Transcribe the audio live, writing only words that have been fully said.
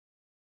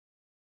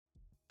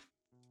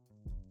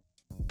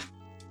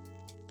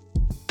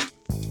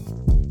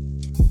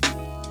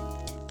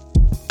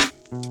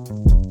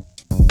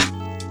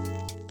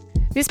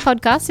This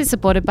podcast is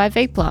supported by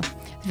VIPLA,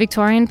 the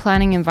Victorian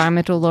Planning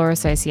Environmental Law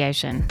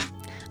Association.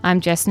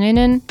 I'm Jess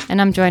Noonan,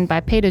 and I'm joined by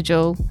Peter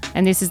Jewell,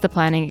 and this is the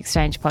Planning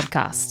Exchange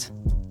podcast.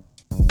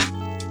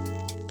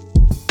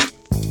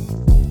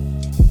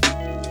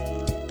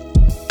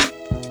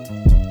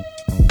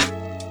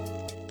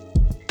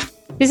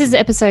 This is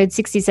episode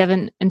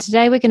 67, and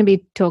today we're going to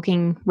be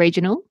talking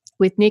regional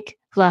with Nick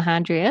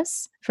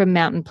Vlahandrias from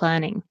Mountain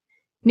Planning.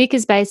 Nick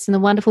is based in the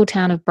wonderful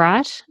town of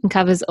Bright and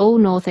covers all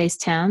northeast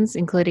towns,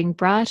 including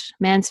Bright,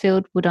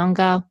 Mansfield,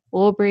 Wodonga,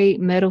 Albury,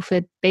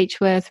 Myrtleford,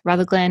 Beechworth,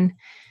 Rutherglen,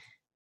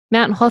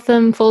 Mount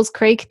Hotham, Falls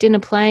Creek, Dinner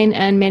Plain,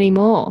 and many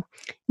more.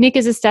 Nick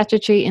is a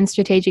statutory and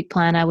strategic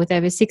planner with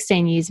over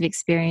 16 years of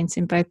experience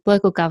in both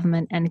local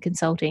government and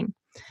consulting.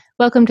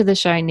 Welcome to the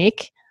show,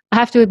 Nick. I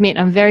have to admit,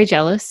 I'm very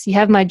jealous. You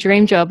have my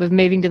dream job of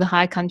moving to the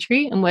high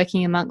country and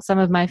working amongst some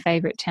of my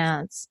favourite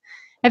towns.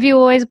 Have you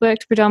always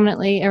worked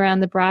predominantly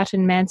around the Bright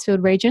and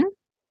Mansfield region?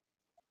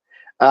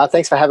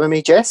 Thanks for having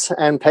me, Jess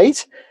and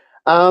Pete.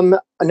 No,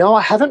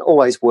 I haven't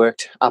always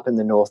worked up in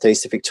the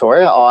northeast of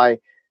Victoria. I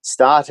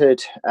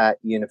started at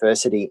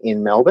university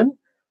in Melbourne,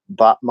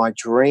 but my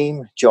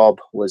dream job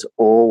was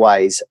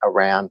always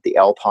around the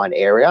Alpine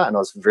area, and I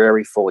was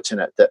very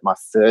fortunate that my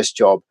first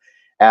job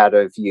out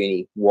of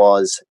uni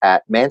was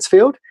at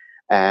Mansfield,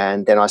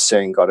 and then I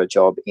soon got a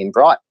job in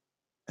Bright.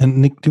 And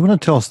Nick, do you want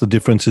to tell us the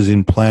differences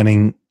in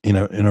planning in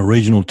a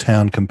regional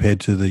town compared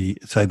to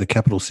the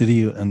capital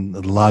city and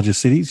the larger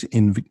cities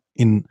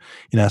in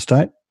our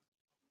state?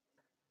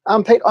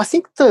 Pete, I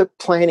think the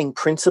planning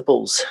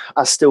principles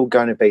are still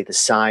going to be the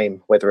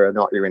same, whether or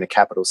not you're in a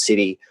capital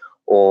city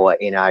or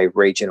in a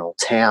regional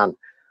town.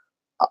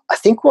 I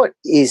think what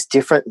is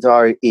different,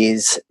 though,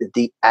 is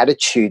the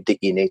attitude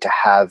that you need to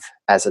have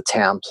as a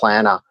town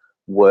planner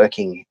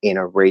working in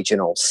a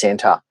regional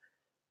centre.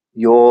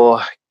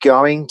 You're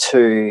going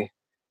to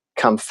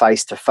come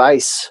face to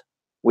face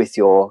with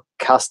your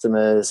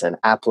customers and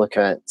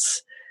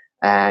applicants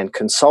and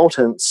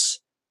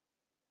consultants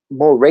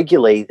more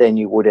regularly than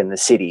you would in the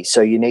city. So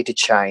you need to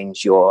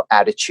change your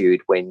attitude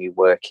when you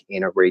work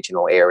in a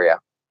regional area.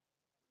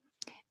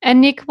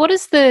 And Nick, what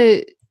is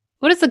the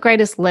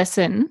greatest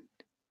lesson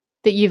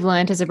that you've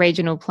learned as a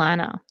regional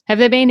planner? Have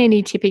there been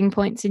any tipping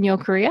points in your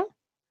career?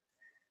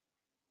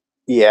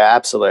 Yeah,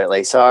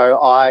 absolutely. So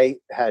I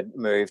had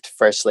moved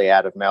freshly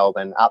out of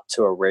Melbourne up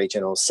to a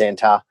regional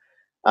centre,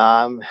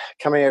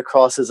 coming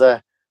across as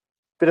a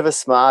bit of a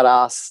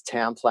smart-ass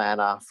town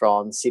planner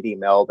from city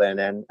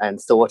Melbourne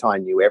and thought I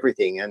knew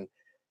everything. And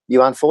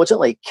you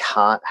unfortunately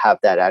can't have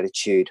that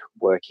attitude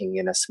working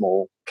in a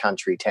small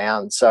country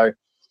town. So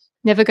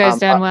never goes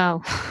down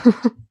well.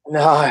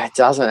 No, it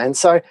doesn't. And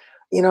so,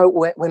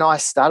 when I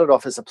started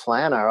off as a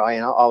planner,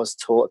 I was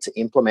taught to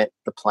implement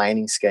the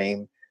planning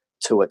scheme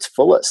to its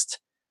fullest.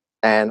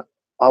 And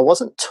I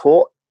wasn't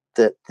taught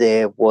that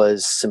there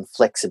was some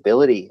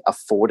flexibility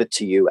afforded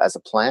to you as a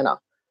planner.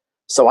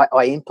 So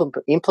I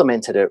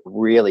implemented it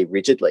really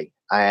rigidly,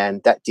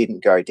 and that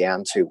didn't go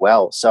down too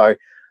well. So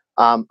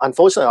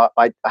unfortunately,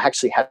 I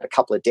actually had a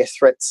couple of death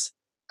threats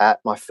at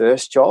my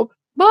first job.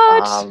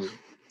 What?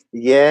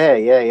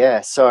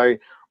 Yeah. So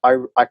I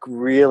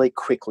really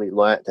quickly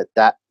learnt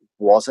that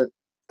wasn't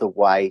the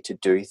way to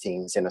do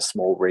things in a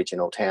small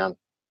regional town.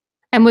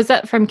 And was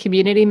that from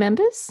community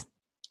members?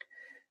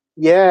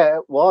 Yeah,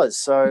 it was.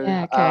 So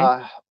yeah,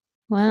 okay.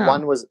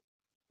 Wow.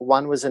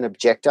 One was an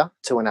objector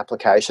to an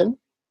application,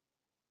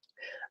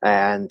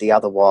 and the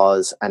other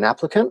was an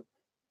applicant.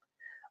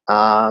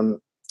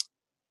 And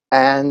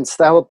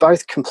they were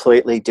both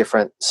completely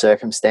different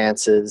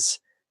circumstances,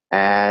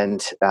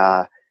 and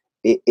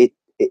it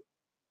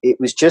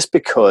was just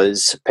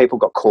because people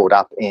got caught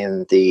up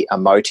in the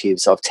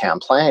emotives of town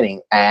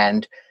planning,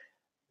 and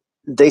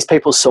these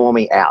people saw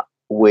me out.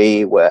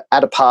 We were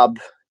at a pub,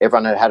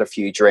 everyone had had a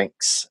few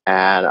drinks,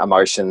 and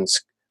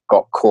emotions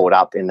got caught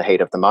up in the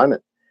heat of the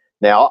moment.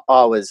 Now,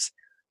 I was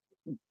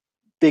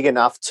big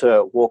enough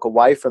to walk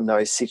away from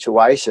those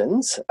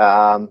situations,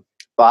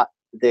 but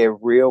they're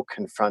real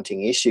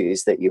confronting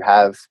issues that you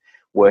have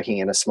working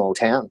in a small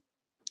town.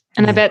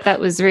 And I bet that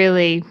was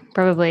really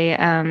probably,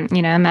 a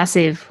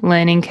massive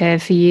learning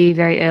curve for you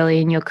very early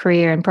in your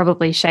career, and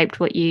probably shaped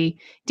what you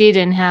did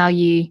and how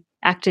you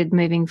acted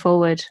moving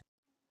forward.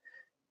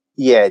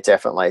 Yeah,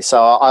 definitely.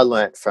 So I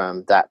learnt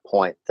from that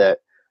point that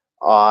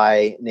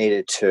I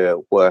needed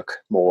to work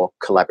more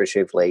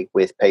collaboratively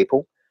with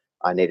people.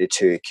 I needed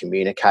to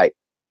communicate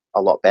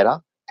a lot better,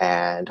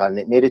 and I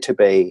needed to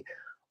be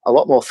a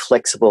lot more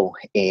flexible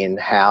in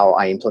how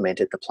I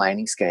implemented the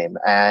planning scheme.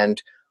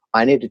 And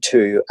I needed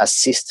to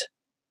assist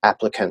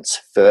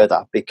applicants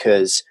further,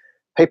 because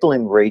people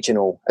in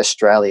regional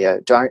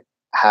Australia don't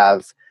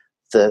have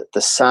the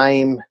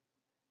same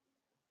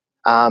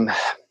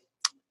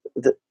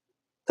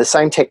the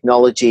same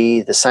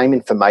technology, the same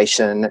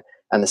information,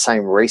 and the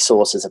same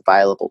resources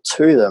available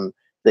to them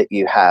that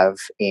you have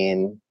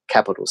in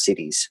capital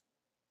cities.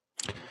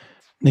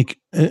 Nick,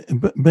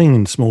 being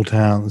in small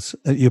towns,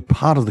 you're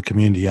part of the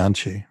community,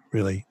 aren't you,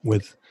 really?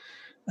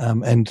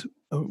 And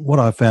what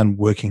I found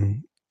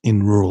working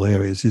in rural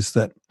areas is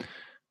that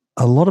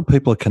a lot of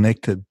people are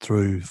connected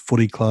through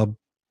footy club,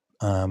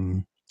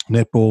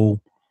 netball,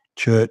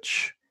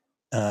 church,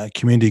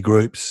 community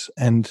groups,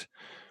 and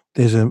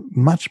there's a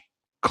much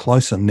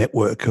closer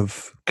network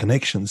of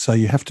connections. So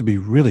you have to be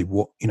really,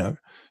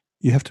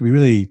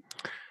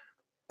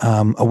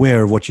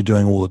 aware of what you're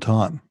doing all the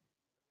time.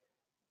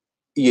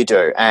 You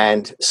do.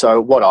 And so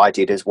what I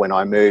did is when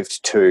I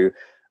moved to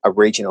a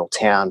regional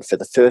town for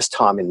the first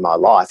time in my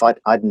life,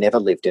 I'd never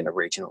lived in a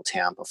regional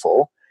town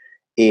before,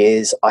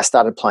 is I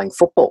started playing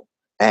football.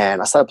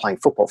 And I started playing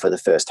football for the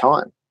first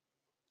time.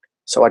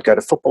 So I'd go to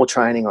football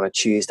training on a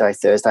Tuesday,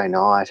 Thursday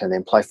night, and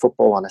then play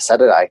football on a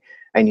Saturday.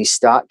 And you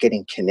start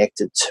getting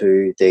connected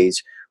to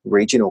these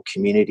regional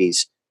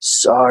communities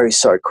so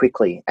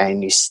quickly.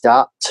 And you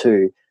start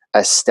to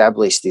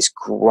establish this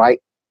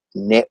great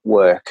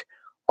network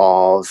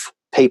of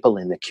people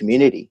in the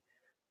community.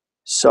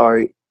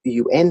 So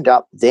you end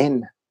up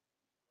then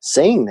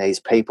seeing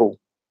these people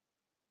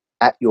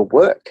at your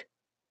work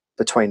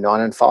between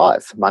 9 and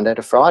 5, Monday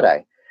to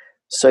Friday.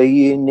 So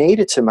you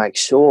needed to make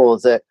sure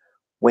that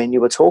when you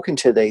were talking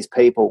to these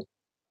people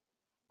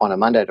on a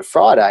Monday to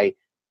Friday,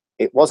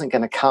 it wasn't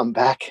going to come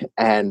back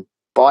and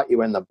bite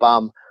you in the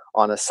bum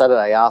on a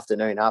Saturday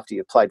afternoon after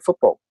you played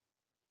football.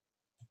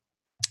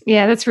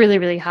 Yeah, that's really,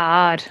 really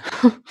hard.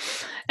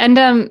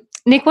 And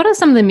Nick, what are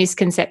some of the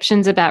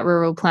misconceptions about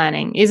rural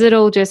planning? Is it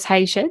all just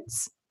hay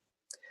sheds?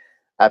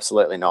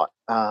 Absolutely not.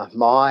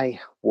 My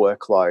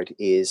workload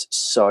is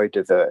so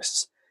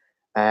diverse.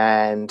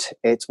 And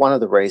it's one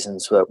of the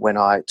reasons that when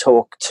I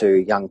talk to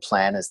young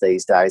planners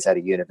these days at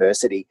a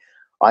university,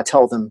 I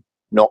tell them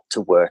not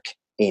to work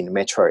in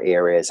metro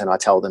areas and I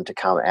tell them to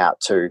come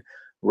out to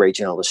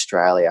regional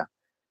Australia.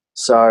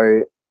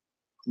 So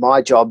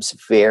my jobs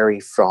vary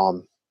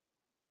from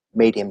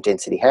medium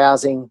density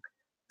housing,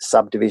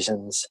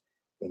 subdivisions,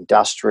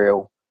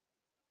 industrial,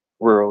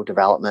 rural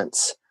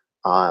developments.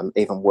 I'm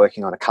even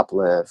working on a couple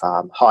of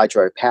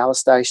hydro power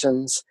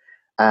stations.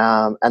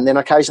 And then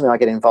occasionally I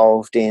get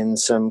involved in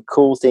some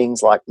cool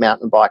things like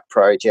mountain bike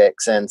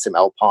projects and some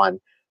alpine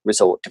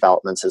resort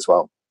developments as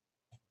well.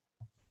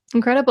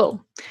 Incredible.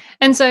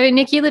 And so,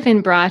 Nick, you live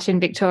in Bright in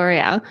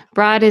Victoria.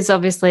 Bright is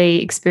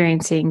obviously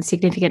experiencing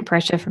significant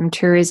pressure from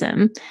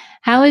tourism.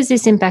 How is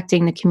this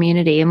impacting the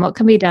community and what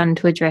can be done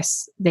to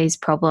address these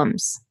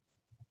problems?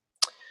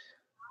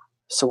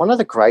 So one of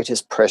the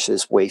greatest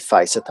pressures we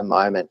face at the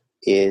moment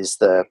is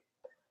the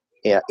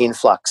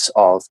influx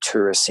of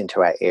tourists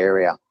into our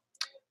area.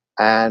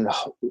 And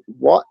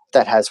what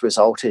that has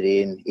resulted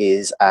in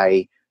is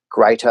a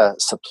greater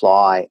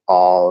supply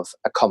of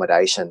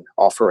accommodation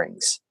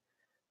offerings.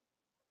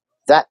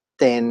 That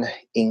then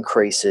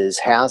increases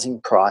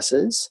housing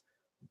prices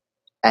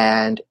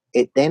and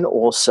it then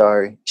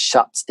also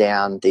shuts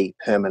down the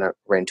permanent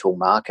rental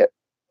market.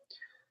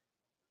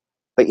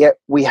 But yet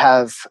we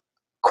have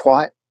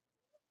quite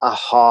a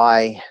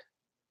high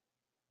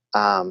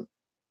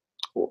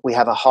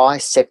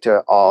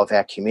sector of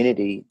our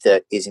community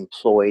that is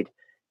employed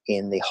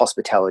in the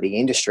hospitality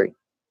industry.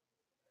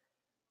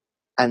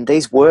 And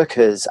these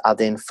workers are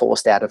then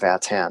forced out of our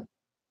town.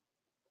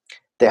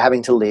 They're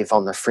having to live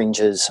on the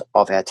fringes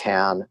of our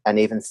town and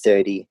even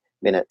 30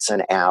 minutes,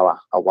 an hour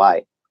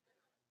away.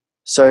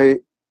 So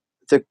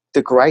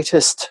the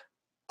greatest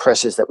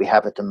pressures that we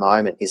have at the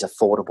moment is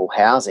affordable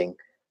housing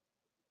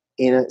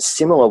in a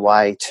similar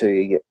way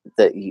to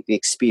that you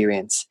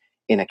experience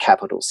in a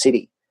capital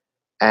city.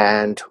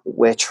 And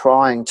we're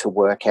trying to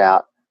work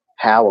out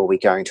how are we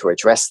going to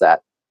address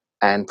that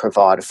and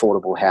provide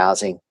affordable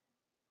housing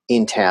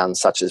in towns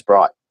such as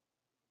Bright.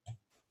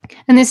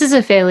 And this is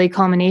a fairly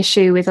common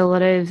issue with a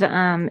lot of,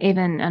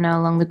 even I know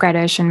along the Great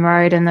Ocean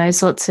Road and those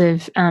sorts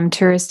of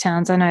tourist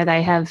towns, I know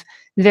they have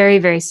very,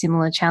 very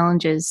similar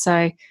challenges.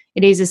 So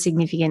it is a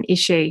significant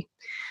issue.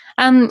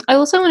 I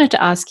also wanted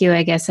to ask you,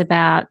 I guess,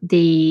 about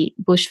the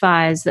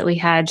bushfires that we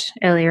had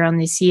earlier on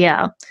this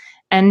year.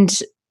 And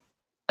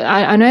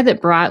I know that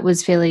Bright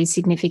was fairly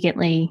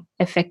significantly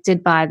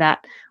affected by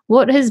that.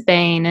 What has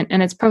been,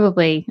 and it's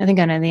probably, I think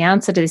I know the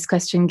answer to this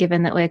question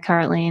given that we're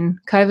currently in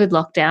COVID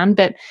lockdown,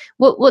 but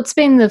what's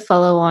been the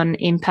follow-on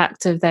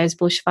impact of those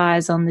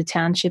bushfires on the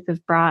township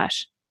of Bright?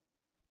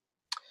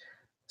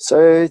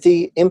 So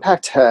the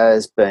impact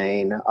has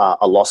been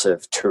a loss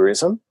of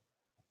tourism,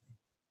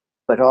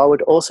 but I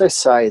would also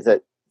say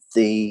that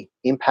the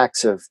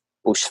impacts of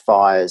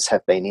bushfires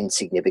have been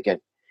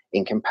insignificant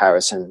in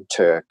comparison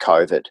to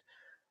COVID.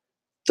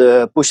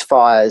 The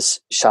bushfires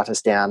shut us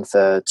down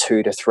for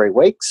 2 to 3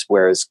 weeks,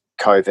 whereas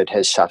COVID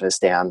has shut us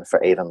down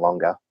for even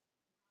longer.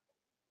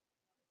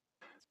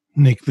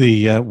 Nick,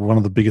 the one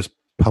of the biggest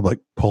public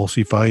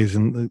policy failures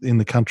in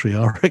the country,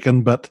 I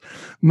reckon. But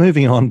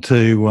moving on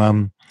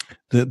to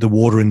the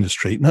water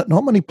industry,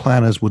 not many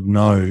planners would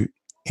know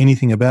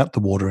anything about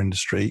the water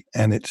industry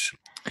and its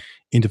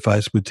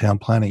interface with town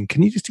planning.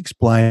 Can you just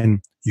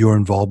explain your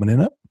involvement in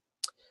it?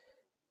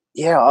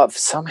 Yeah, I've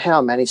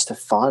somehow managed to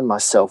find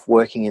myself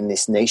working in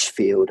this niche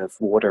field of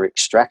water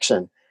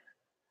extraction.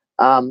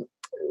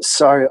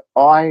 So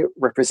I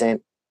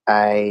represent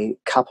a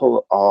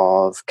couple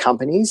of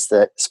companies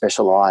that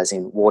specialise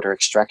in water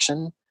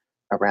extraction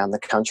around the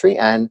country,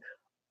 and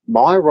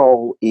my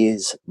role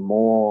is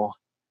more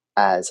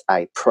as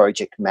a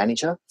project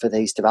manager for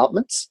these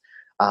developments,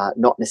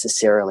 not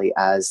necessarily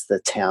as the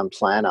town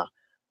planner.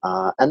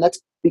 And that's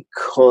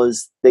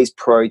because these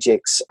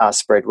projects are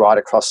spread right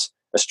across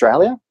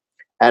Australia,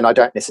 and I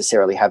don't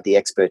necessarily have the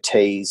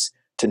expertise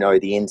to know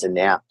the ins and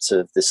outs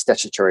of the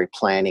statutory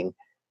planning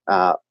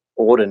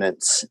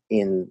ordinance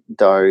in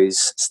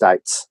those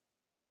states.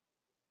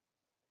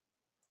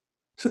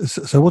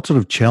 So what sort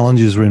of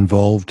challenges are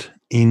involved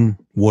in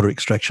water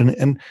extraction?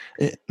 And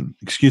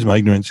excuse my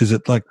ignorance, is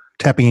it like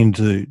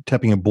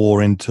tapping a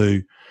bore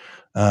into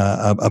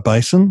a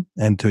basin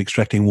and to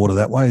extracting water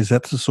that way? Is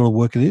that the sort of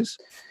work it is?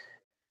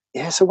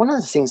 Yeah, so one of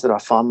the things that I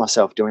find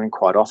myself doing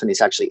quite often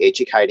is actually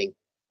educating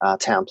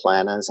town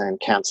planners and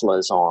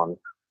councillors on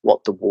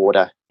what the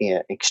water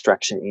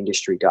extraction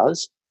industry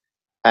does.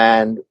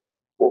 And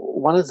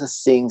one of the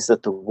things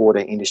that the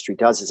water industry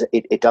does is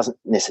it doesn't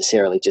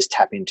necessarily just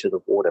tap into the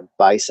water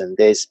basin.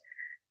 There's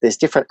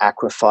different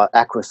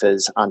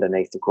aquifers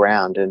underneath the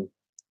ground,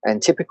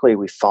 and typically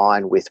we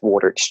find with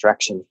water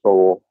extraction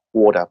for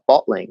water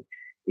bottling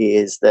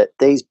is that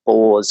these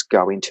bores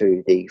go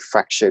into the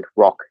fractured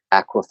rock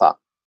aquifer,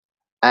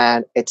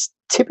 and it's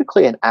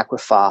typically an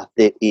aquifer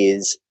that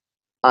is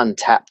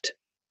untapped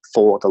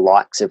for the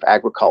likes of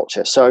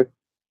agriculture. So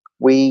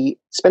we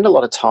spend a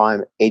lot of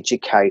time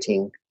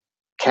educating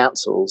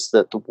councils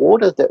that the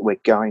water that we're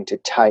going to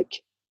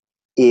take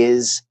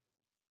is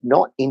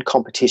not in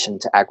competition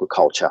to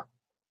agriculture.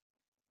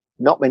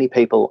 Not many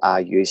people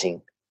are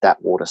using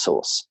that water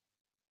source.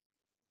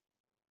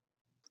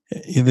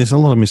 Yeah, there's a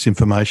lot of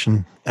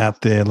misinformation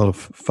out there, a lot of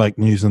fake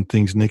news and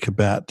things, Nick,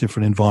 about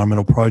different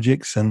environmental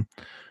projects, and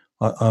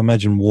I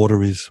imagine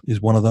water is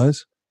one of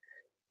those.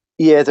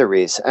 Yeah, there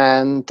is.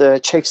 And the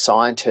chief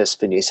scientist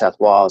for New South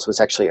Wales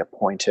was actually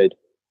appointed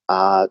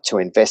to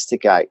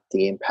investigate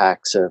the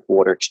impacts of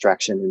water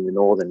extraction in the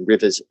Northern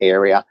Rivers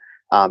area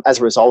as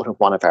a result of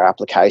one of our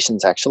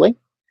applications, actually.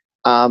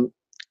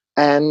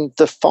 And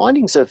the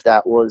findings of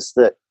that was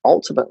that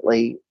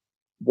ultimately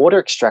water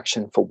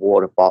extraction for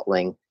water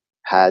bottling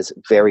has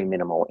very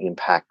minimal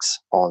impacts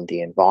on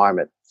the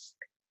environment.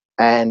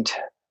 And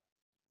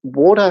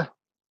water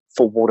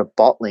for water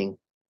bottling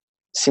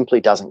simply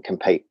doesn't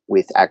compete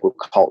with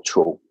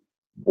agricultural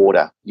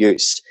water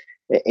use.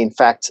 In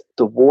fact,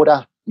 the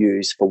water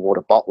used for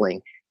water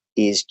bottling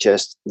is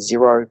just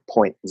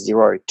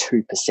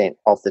 0.02%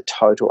 of the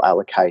total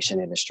allocation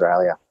in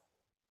Australia.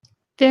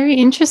 Very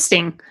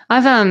interesting.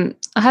 I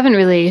haven't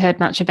really heard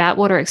much about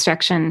water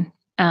extraction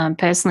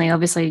personally.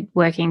 Obviously,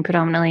 working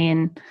predominantly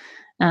in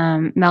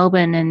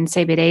Melbourne and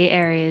CBD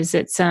areas,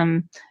 it's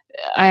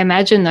I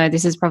imagine though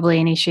this is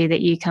probably an issue that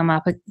you come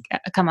up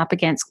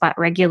against quite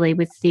regularly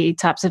with the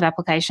types of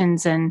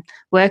applications and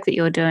work that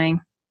you're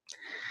doing.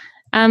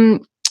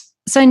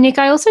 So Nick,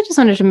 I also just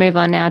wanted to move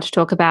on now to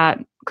talk about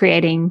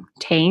creating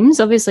teams.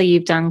 Obviously,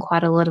 you've done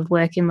quite a lot of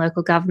work in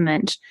local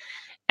government,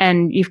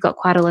 and you've got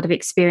quite a lot of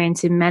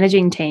experience in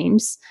managing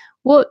teams.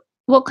 What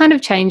kind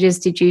of changes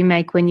did you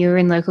make when you were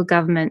in local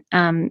government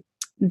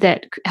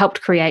that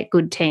helped create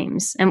good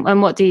teams?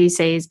 And what do you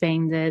see as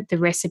being the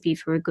recipe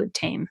for a good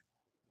team?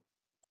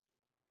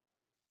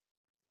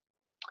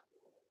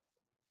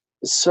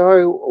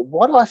 So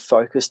what I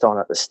focused on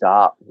at the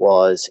start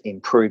was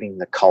improving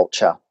the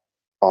culture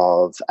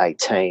of a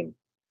team.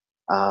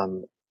 I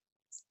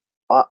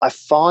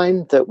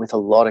find that with a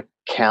lot of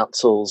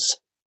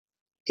councils,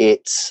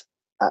 it's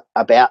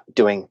about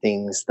doing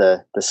things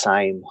the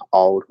same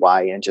old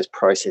way and just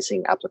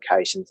processing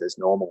applications as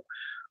normal.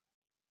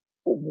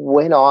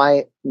 When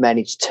I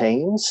manage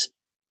teams,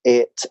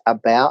 it's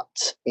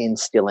about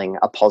instilling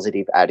a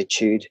positive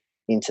attitude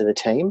into the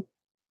team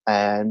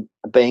and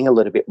being a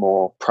little bit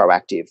more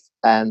proactive.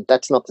 And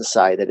that's not to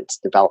say that it's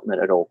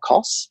development at all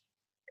costs,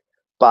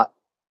 but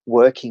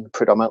working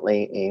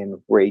predominantly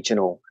in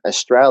regional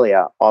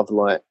Australia, I've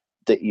learnt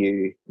that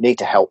you need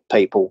to help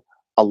people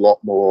a lot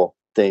more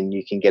than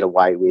you can get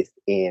away with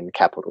in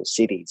capital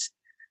cities.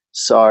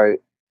 So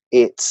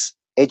it's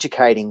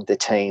educating the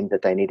team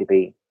that they need to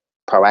be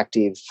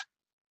proactive,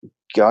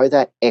 go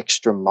that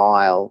extra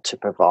mile to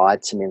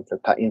provide some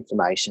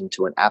information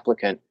to an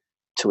applicant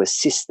to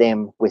assist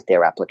them with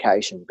their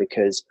application,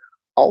 because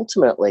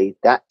ultimately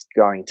that's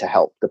going to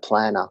help the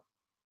planner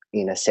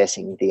in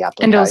assessing the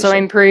application. And also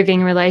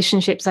improving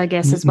relationships, I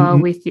guess, as well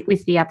with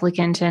the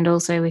applicant and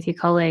also with your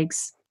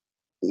colleagues.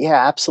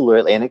 Yeah,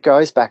 absolutely. And it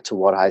goes back to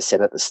what I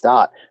said at the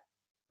start.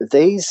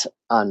 These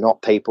are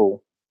not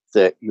people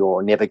that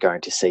you're never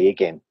going to see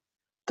again.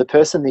 The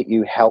person that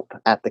you help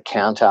at the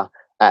counter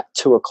at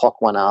 2:00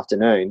 one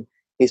afternoon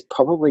is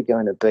probably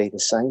going to be the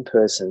same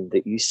person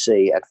that you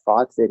see at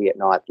 5:30 at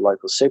night at the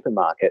local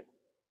supermarket.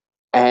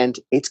 And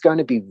it's going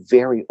to be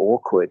very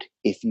awkward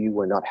if you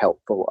were not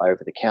helpful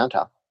over the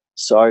counter.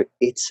 So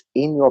it's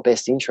in your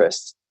best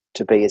interest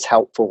to be as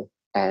helpful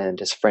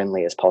and as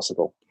friendly as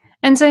possible.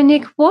 And so,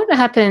 Nick, what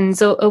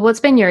happens, or what's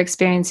been your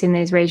experience in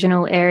these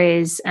regional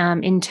areas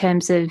in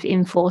terms of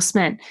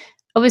enforcement?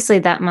 Obviously,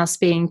 that must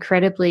be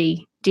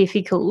incredibly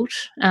difficult,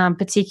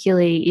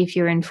 particularly if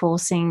you're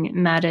enforcing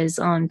matters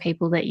on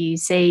people that you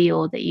see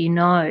or that you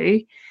know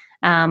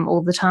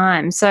all the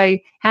time. So,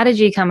 how did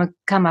you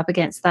come up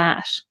against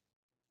that?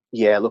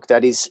 Yeah, look,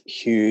 that is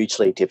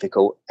hugely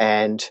difficult.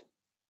 And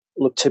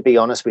look, to be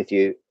honest with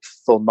you,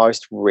 for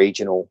most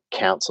regional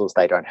councils,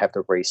 they don't have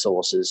the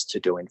resources to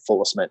do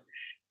enforcement.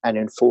 And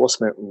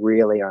enforcement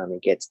really only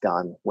gets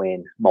done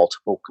when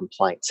multiple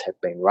complaints have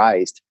been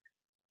raised.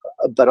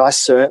 But I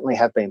certainly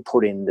have been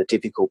put in the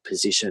difficult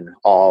position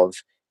of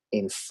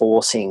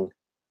enforcing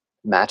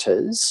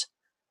matters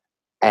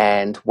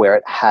and where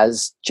it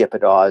has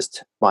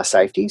jeopardised my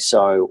safety.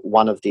 So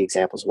one of the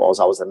examples was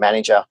I was the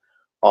manager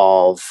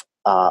of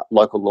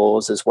local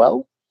laws as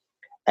well,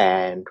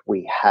 and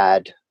we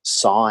had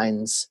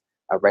signs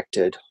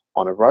erected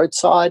on a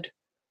roadside.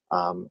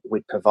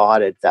 We'd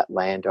provided that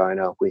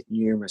landowner with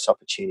numerous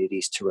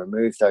opportunities to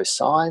remove those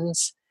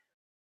signs.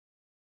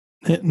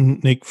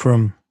 Nick,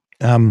 from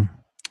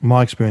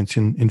my experience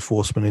in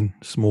enforcement in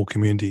small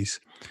communities,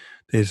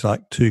 there's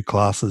like two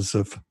classes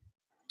of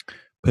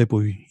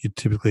people you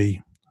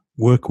typically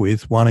work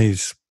with. One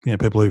is,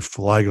 people who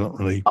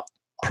flagrantly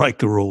break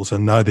the rules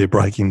and know they're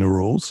breaking the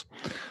rules,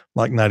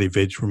 like native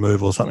veg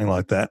removal or something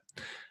like that.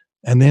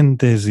 And then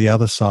there's the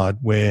other side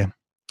where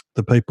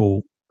the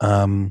people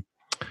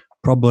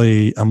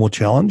probably are more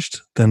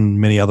challenged than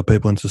many other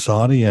people in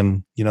society,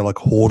 and like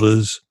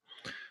hoarders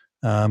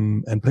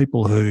and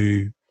people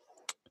who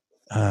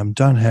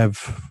don't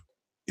have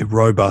a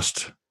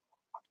robust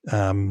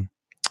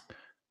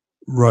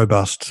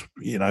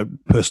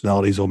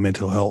personalities or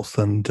mental health,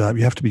 and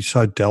you have to be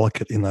so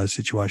delicate in those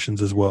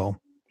situations as well.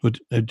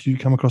 Do you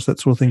come across that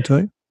sort of thing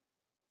too?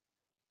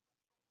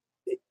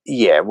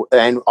 Yeah,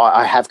 and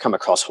I have come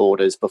across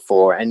hoarders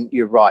before, and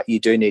you're right, you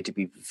do need to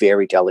be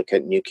very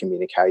delicate in your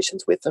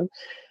communications with them.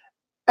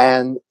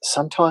 And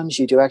sometimes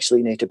you do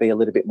actually need to be a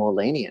little bit more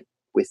lenient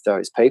with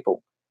those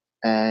people.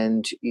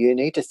 And you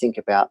need to think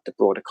about the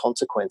broader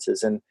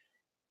consequences and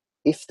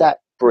if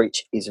that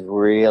breach is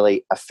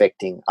really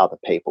affecting other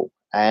people.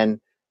 And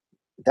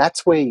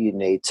that's where you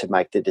need to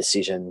make the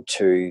decision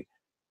to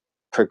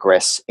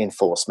progress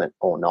enforcement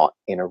or not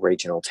in a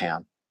regional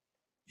town.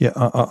 Yeah,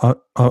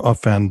 I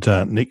found,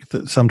 Nick,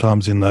 that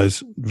sometimes in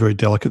those very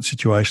delicate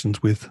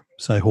situations with,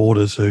 say,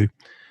 hoarders who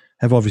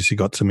have obviously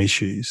got some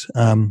issues,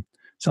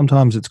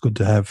 sometimes it's good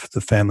to have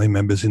the family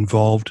members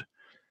involved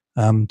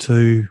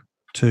to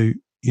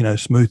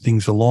smooth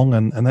things along,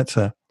 and that's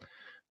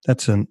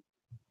an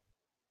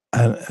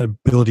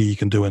ability you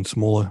can do in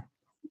smaller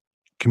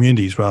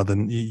communities rather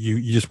than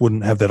you just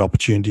wouldn't have that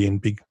opportunity in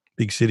big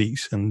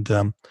cities. And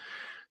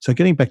so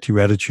getting back to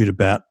your attitude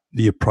about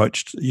the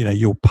approach,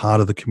 you're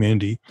part of the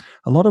community.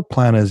 A lot of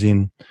planners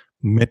in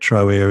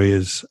metro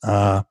areas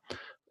are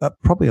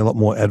probably a lot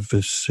more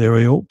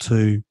adversarial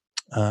to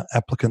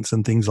applicants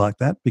and things like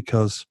that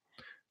because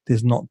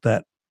there's not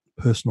that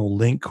personal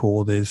link,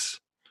 or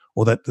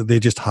that they're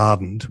just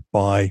hardened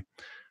by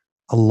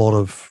a lot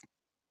of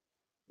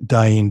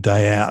day in,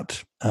 day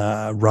out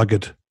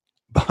rugged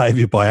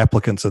behaviour by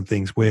applicants and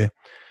things, where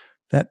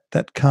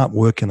that can't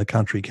work in the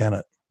country, can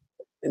it?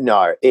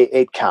 No,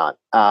 it can't.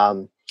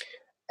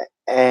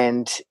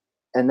 And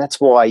that's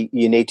why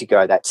you need to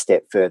go that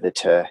step further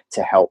to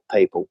help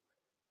people,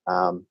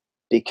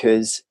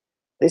 because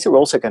these are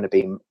also going to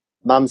be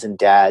mums and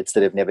dads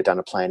that have never done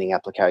a planning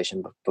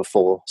application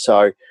before.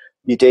 So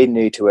you do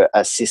need to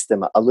assist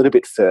them a little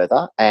bit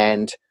further.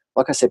 And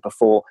like I said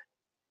before,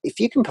 if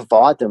you can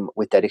provide them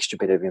with that extra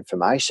bit of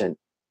information,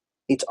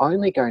 it's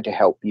only going to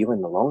help you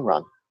in the long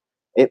run.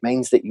 It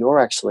means that you're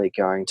actually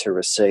going to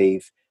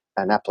receive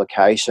an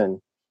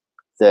application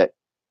that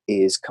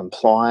is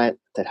compliant,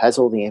 that has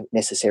all the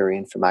necessary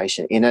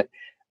information in it,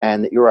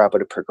 and that you're able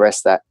to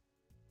progress that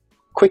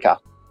quicker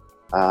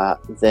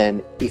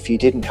than if you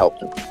didn't help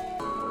them.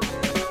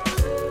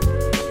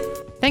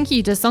 Thank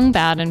you to Song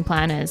Bowden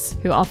Planners,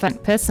 who offer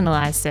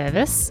personalised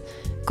service.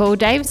 Call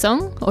Dave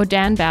Song or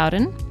Dan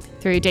Bowden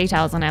through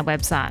details on our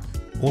website.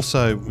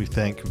 Also, we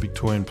thank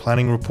Victorian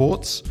Planning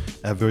Reports,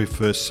 our very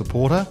first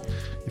supporter.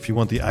 If you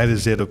want the A to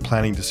Z of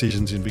planning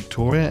decisions in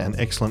Victoria and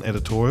excellent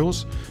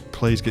editorials,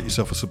 please get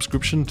yourself a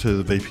subscription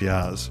to the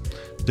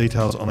VPRs.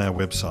 Details on our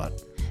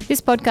website. This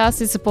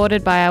podcast is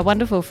supported by our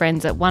wonderful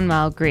friends at 1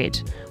 Mile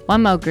Grid.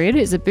 1 Mile Grid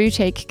is a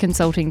boutique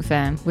consulting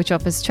firm which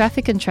offers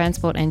traffic and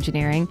transport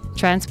engineering,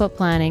 transport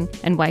planning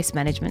and waste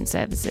management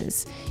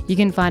services. You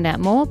can find out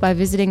more by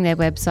visiting their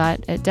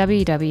website at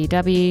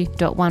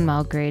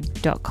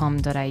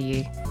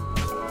www.onemilegrid.com.au.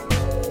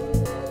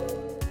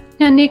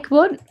 Now, Nick,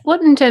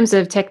 what in terms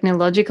of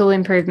technological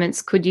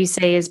improvements could you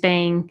see as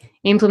being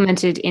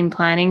implemented in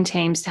planning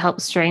teams to help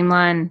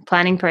streamline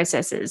planning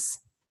processes?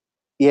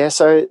 Yeah,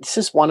 so this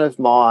is one of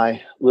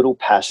my little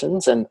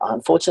passions, and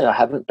unfortunately I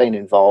haven't been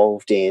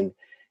involved in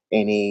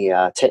any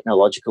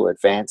technological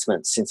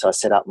advancements since I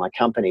set up my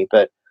company,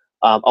 but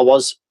I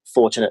was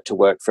fortunate to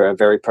work for a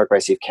very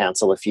progressive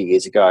council a few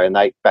years ago, and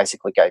they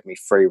basically gave me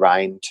free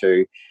rein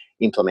to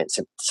implement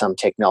some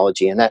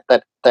technology, and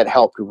that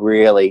helped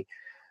really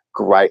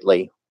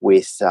greatly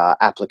with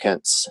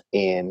applicants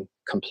in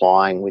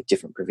complying with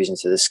different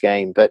provisions of the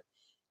scheme. But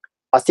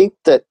I think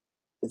that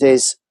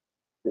this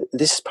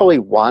is probably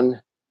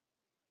one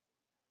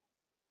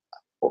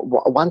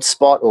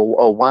spot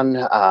or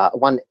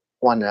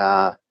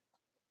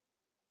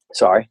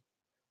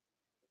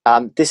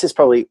this is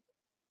probably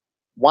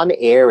one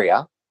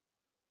area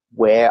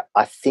where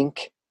I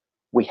think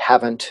we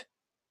haven't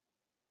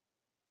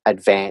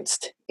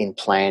advanced in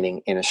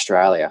planning in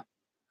Australia.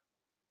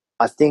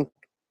 I think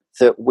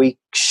that we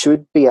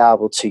should be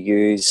able to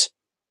use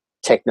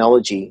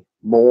technology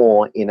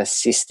more in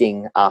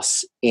assisting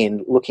us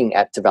in looking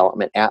at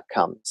development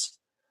outcomes.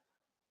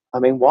 I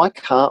mean, why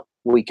can't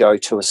we go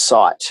to a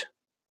site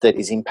that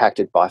is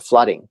impacted by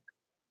flooding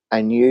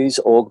and use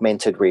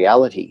augmented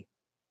reality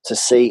to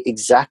see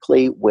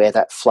exactly where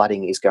that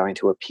flooding is going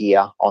to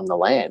appear on the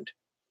land?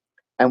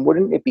 And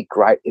wouldn't it be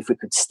great if we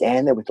could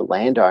stand there with the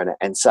landowner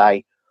and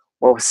say,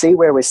 well, see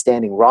where we're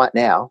standing right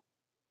now?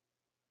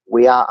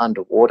 We are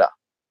underwater.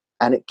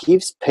 And it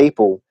gives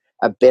people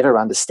a better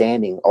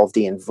understanding of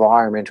the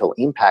environmental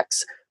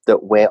impacts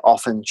that we're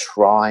often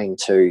trying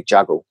to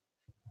juggle.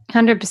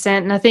 100%.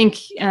 And I think,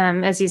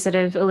 as you sort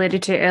of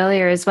alluded to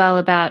earlier as well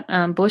about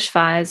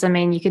bushfires, I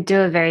mean, you could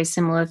do a very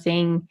similar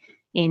thing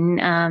in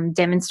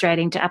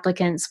demonstrating to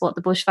applicants what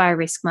the bushfire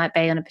risk might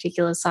be on a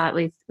particular site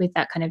with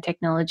that kind of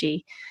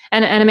technology.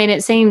 And I mean,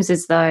 it seems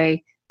as though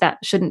that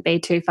shouldn't be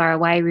too far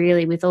away,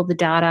 really, with all the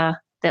data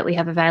that we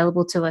have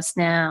available to us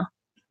now.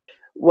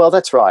 Well,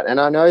 that's right. And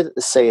I know that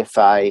the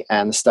CFA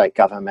and the state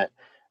government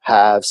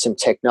have some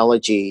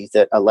technology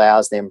that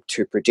allows them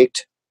to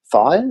predict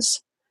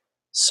fires.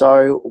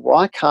 So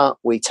why can't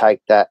we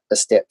take that a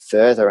step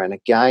further and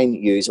again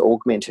use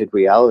augmented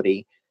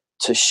reality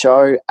to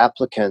show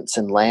applicants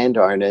and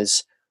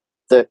landowners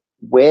that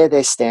where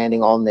they're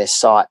standing on their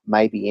site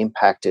may be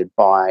impacted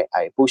by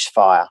a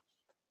bushfire?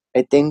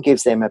 It then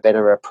gives them a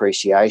better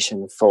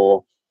appreciation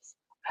for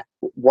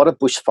what a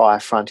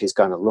bushfire front is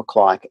going to look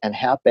like and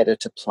how better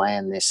to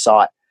plan their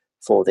site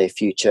for their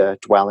future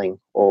dwelling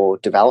or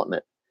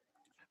development.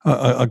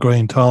 I agree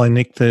entirely,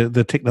 Nick.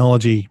 The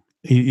technology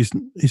is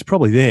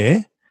probably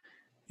there.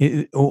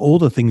 All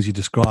the things you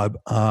describe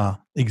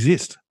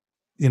exist,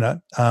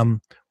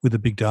 with the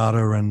big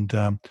data and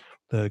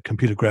the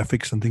computer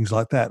graphics and things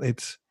like that.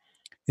 It's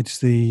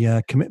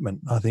the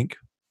commitment, I think,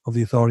 of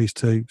the authorities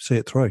to see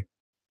it through.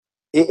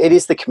 It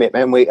is the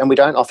commitment, and we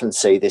don't often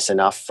see this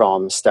enough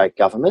from state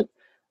government.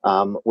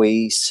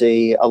 We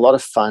see a lot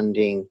of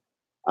funding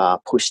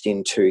pushed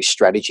into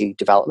strategy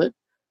development,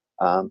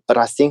 but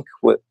I think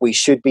we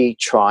should be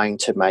trying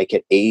to make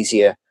it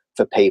easier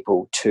for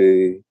people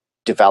to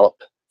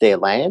develop their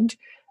land,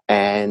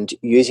 and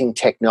using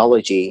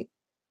technology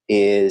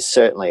is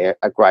certainly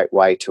a great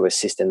way to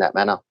assist in that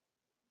manner.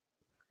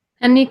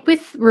 And Nick,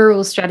 with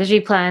rural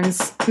strategy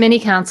plans, many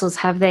councils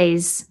have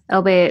these,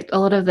 albeit a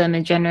lot of them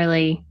are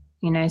generally,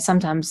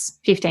 sometimes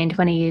 15,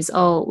 20 years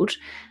old.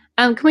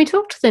 Can we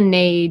talk to the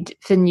need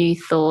for new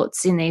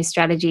thoughts in these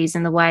strategies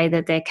and the way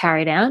that they're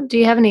carried out? Do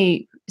you have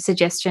any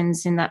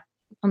suggestions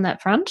on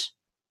that front?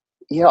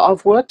 Yeah,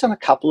 I've worked on a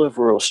couple of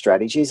rural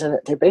strategies and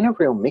they've been a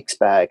real mixed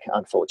bag,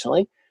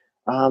 unfortunately.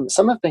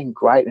 Some have been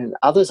great and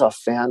others I've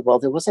found, well,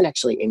 there wasn't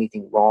actually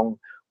anything wrong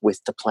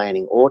with the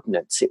planning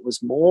ordinance. It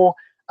was more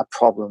a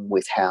problem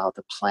with how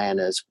the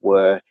planners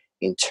were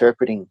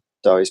interpreting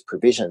those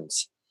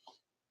provisions.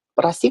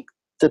 But I think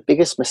the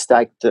biggest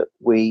mistake that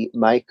we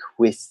make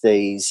with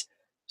these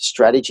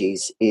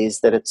strategies is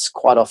that it's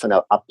quite often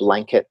a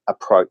blanket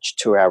approach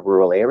to our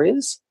rural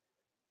areas.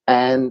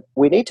 And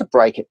we need to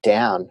break it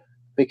down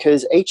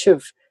because each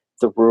of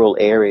the rural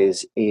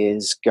areas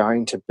is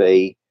going to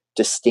be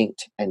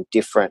distinct and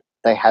different.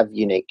 They have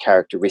unique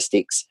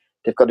characteristics.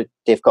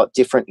 They've got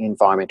different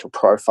environmental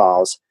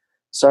profiles.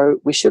 So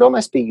we should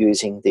almost be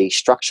using the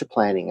structure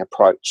planning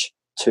approach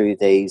to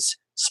these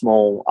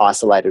small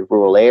isolated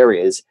rural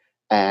areas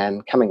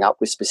and coming up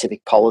with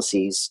specific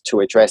policies to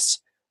address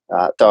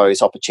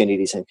those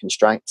opportunities and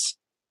constraints.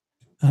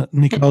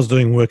 Nick, I was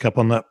doing work up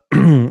on that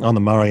on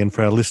the Murray, and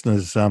for our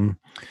listeners,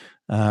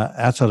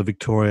 outside of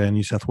Victoria and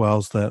New South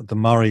Wales, the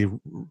Murray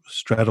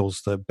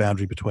straddles the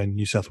boundary between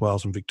New South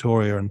Wales and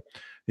Victoria, and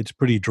it's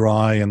pretty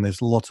dry, and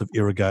there's lots of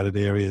irrigated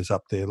areas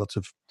up there, lots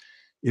of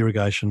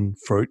irrigation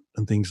fruit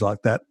and things like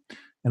that.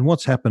 And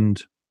what's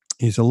happened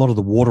is a lot of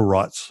the water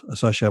rights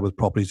associated with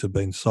properties have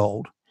been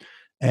sold.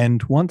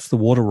 And once the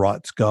water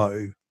rights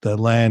go, the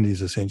land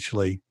is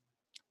essentially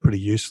pretty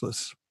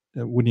useless.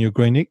 Wouldn't you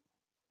agree, Nick?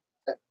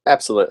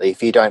 Absolutely.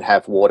 If you don't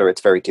have water,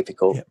 it's very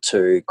difficult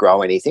to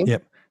grow anything.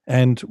 Yep.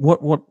 And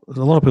what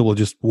a lot of people have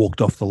just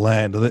walked off the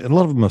land. A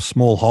lot of them are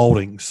small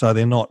holdings, so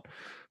they're not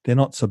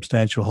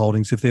substantial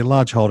holdings. If they're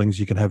large holdings,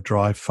 you can have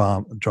dry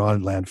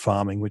land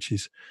farming, which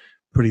is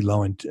pretty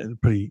low and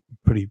pretty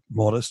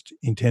modest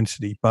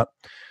intensity. But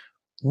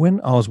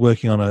when I was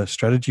working on a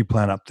strategy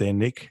plan up there,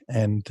 Nick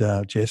and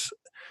Jess,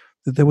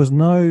 that there was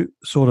no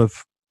sort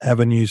of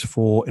avenues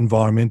for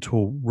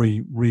environmental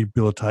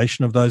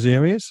rehabilitation of those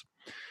areas,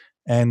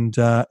 and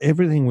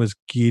everything was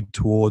geared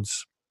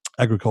towards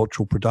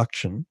agricultural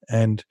production,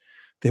 and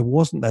there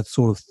wasn't that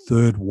sort of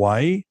third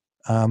way.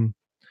 And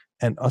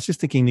I was just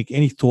thinking, Nick,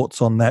 any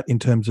thoughts on that in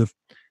terms of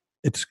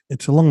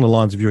it's along the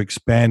lines of you're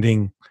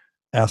expanding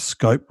our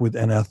scope with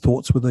and our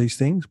thoughts with these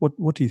things.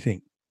 What do you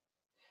think?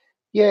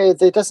 Yeah,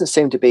 there doesn't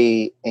seem to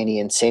be any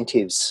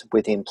incentives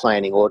within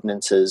planning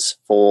ordinances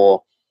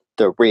for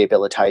the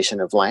rehabilitation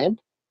of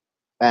land.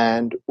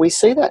 And we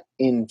see that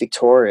in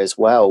Victoria as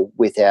well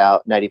with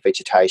our native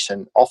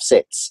vegetation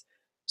offsets.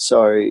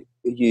 So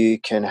you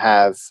can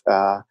have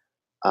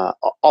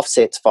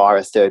offsets via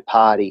a third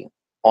party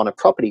on a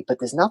property, but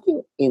there's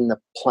nothing in the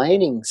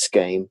planning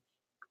scheme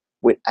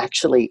which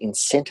actually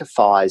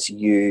incentivise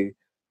you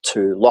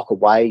to lock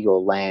away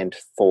your land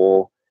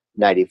for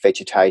native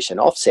vegetation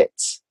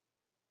offsets.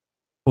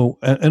 Well,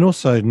 and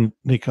also,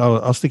 Nick, I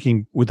was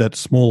thinking with that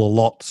smaller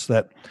lots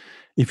that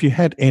if you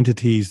had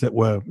entities that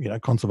were,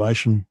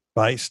 conservation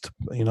based,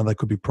 they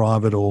could be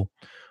private or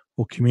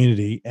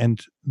community,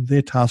 and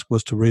their task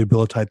was to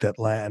rehabilitate that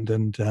land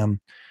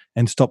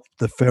and stop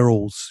the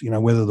ferals,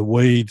 whether the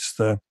weeds,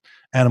 the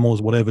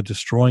animals, whatever,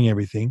 destroying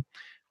everything.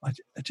 I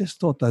just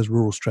thought those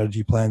rural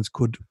strategy plans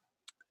could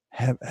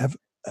have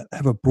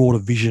a broader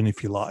vision,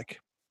 if you like.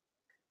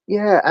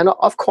 Yeah, and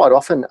I've quite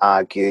often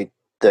argued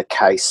the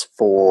case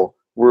for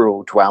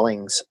rural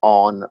dwellings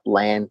on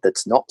land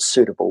that's not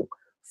suitable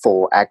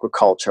for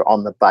agriculture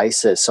on the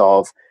basis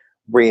of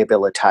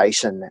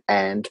rehabilitation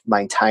and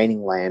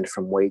maintaining land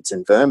from weeds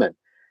and vermin.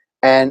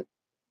 And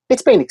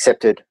it's been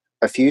accepted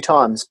a few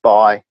times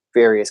by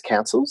various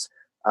councils,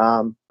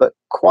 but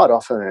quite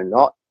often or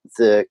not,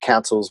 the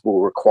councils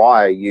will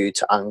require you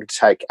to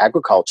undertake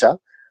agriculture,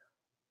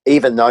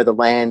 even though the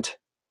land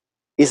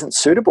isn't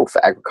suitable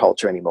for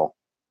agriculture anymore.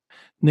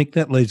 Nick,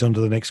 that leads on to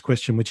the next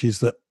question, which is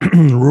that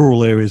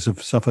rural areas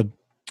have suffered,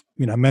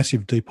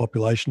 massive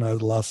depopulation over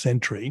the last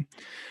century,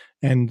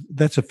 and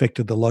that's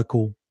affected the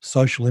local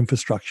social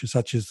infrastructure,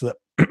 such as the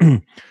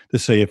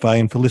CFA.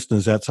 And for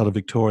listeners outside of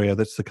Victoria,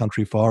 that's the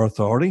Country Fire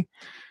Authority.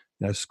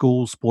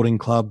 Schools, sporting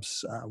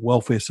clubs,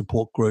 welfare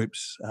support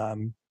groups,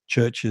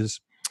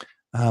 churches,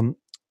 and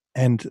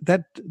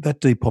that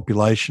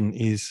depopulation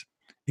is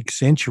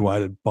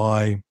accentuated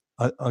by,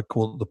 I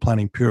call it the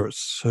planning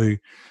purists, who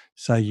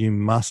say you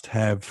must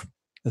have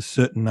a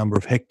certain number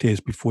of hectares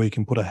before you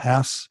can put a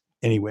house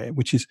anywhere,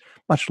 which is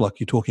much like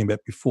you're talking about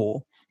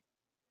before.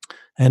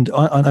 And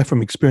I know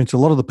from experience, a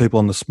lot of the people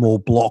on the small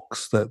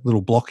blocks, the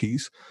little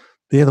blockies,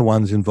 they're the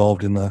ones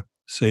involved in the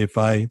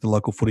CFA, the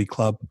local footy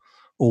club,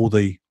 all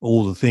the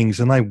things,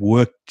 and they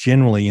work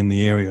generally in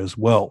the area as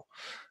well.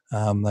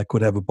 They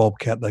could have a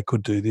bobcat, they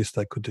could do this,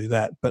 they could do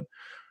that. But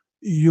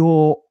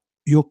you're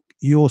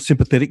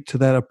sympathetic to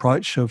that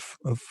approach of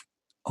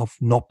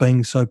not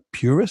being so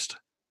purist?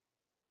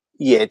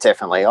 Yeah,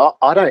 definitely.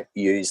 I don't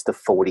use the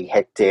 40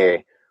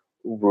 hectare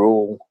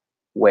rule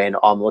when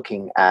I'm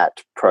looking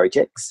at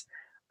projects.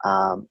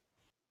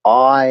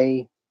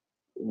 I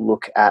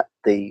look at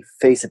the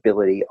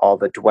feasibility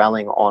of a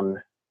dwelling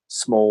on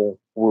small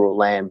rural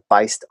land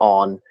based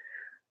on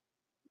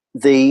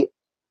the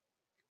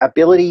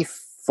ability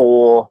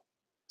for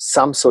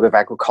some sort of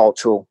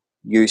agricultural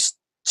use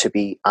to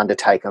be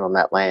undertaken on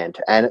that land.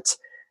 And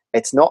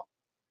it's not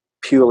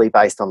purely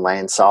based on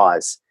land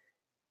size.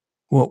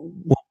 Well,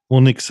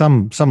 Nick,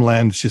 some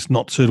land is just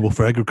not suitable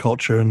for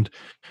agriculture, and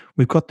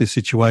we've got this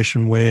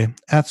situation where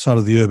outside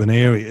of the urban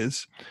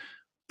areas,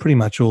 pretty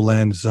much all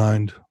land is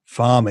zoned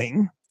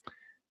farming,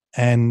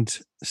 and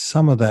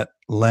some of that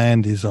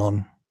land is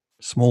on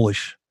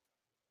smallish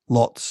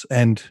lots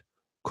and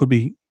could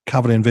be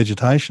covered in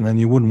vegetation, and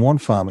you wouldn't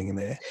want farming in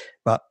there.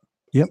 But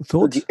yep,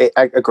 thoughts?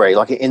 I agree.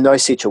 Like in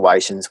those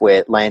situations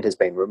where land has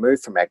been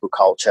removed from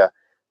agriculture,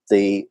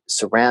 the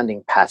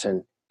surrounding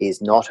pattern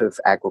is not of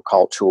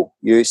agricultural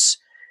use,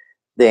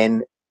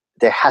 then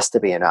there has to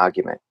be an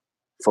argument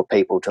for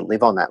people to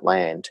live on that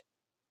land,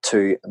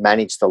 to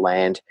manage the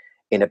land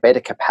in a better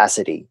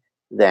capacity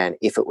than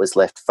if it was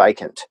left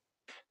vacant.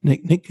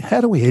 Nick,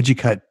 how do we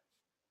educate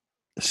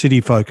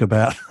city folk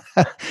about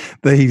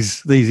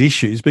these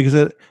issues? Because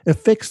it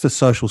affects the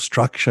social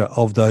structure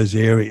of those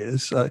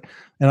areas.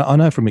 And I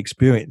know from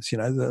experience,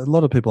 a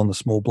lot of people on the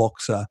small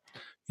blocks are,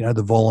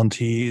 the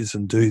volunteers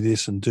and do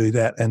this and do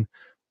that, and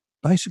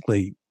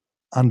basically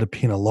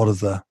underpin a lot of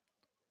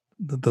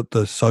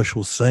the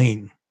social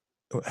scene.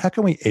 How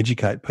can we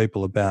educate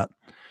people about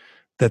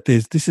that?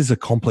 This is a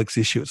complex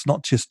issue. It's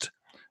not just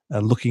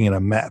looking at a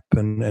map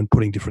and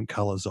putting different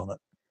colours on it.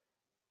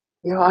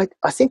 Yeah,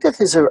 I think that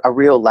there's a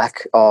real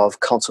lack of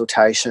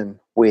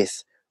consultation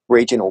with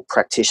regional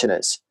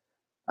practitioners.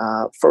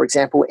 For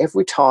example,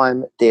 every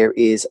time there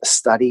is a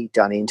study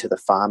done into the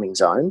farming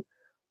zone,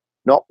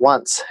 not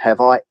once have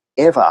I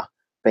ever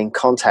been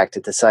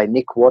contacted to say,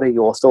 Nick, what are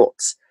your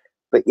thoughts?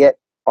 But yet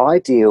I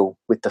deal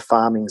with the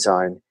farming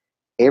zone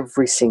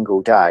every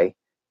single day,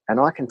 and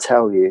I can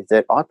tell you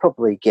that I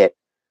probably get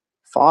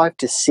 5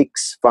 to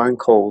 6 phone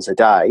calls a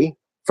day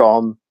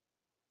from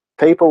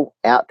people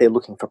out there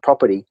looking for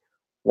property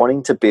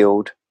wanting to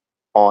build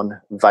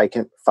on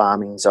vacant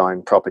farming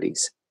zone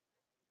properties.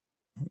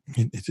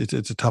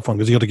 It's a tough one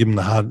because you got to give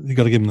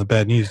them the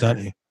bad news, don't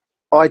you?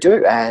 I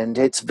do, and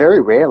it's very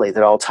rarely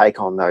that I'll take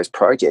on those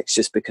projects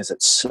just because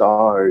it's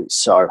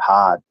so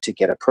hard to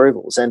get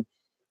approvals. And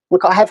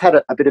look, I have had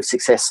a bit of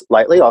success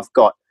lately. I've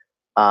got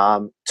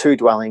 2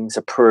 dwellings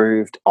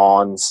approved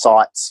on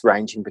sites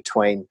ranging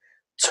between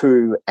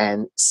 2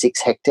 and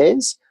 6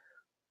 hectares,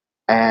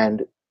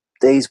 and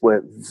these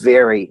were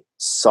very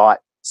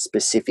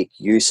site-specific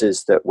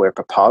uses that were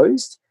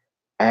proposed.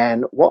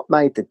 And what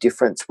made the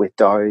difference with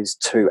those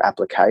 2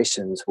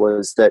 applications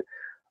was that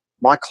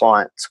my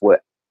clients were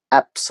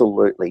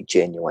absolutely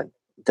genuine.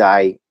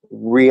 They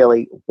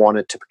really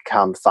wanted to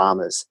become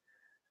farmers.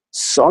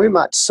 So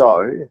much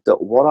so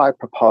that what I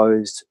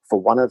proposed for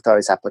one of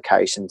those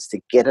applications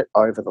to get it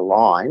over the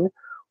line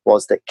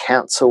was that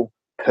council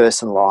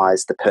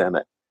personalised the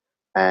permit.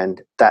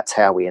 And that's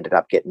how we ended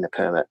up getting the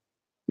permit.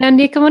 Now,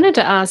 Nick, I wanted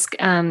to ask,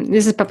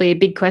 this is probably a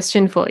big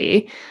question for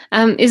you.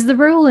 Is the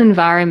rural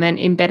environment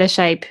in better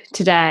shape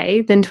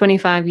today than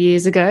 25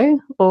 years ago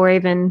or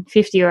even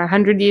 50 or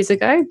 100 years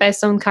ago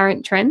based on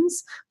current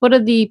trends? What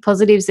are the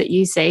positives that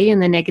you see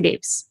and the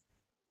negatives?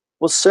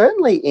 Well,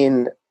 certainly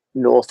in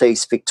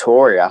northeast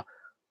Victoria,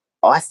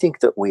 I think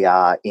that we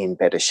are in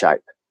better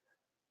shape.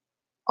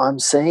 I'm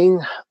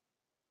seeing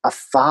a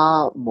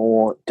far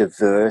more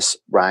diverse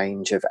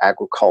range of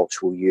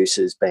agricultural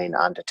uses being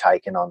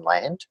undertaken on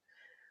land.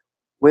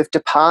 We've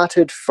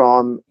departed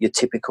from your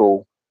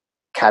typical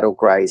cattle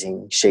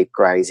grazing, sheep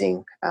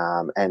grazing,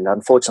 and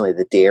unfortunately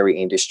the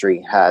dairy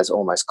industry has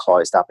almost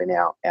closed up in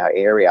our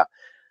area.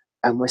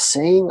 And we're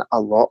seeing a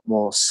lot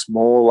more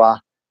smaller,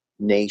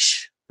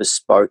 niche,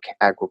 bespoke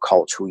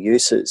agricultural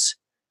uses.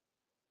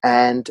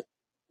 And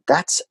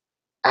that's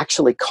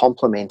actually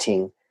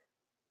complementing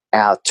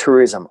our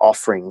tourism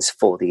offerings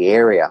for the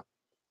area.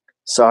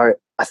 So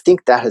I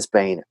think that has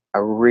been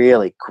a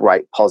really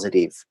great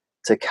positive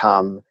to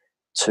come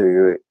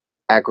to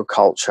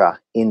agriculture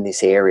in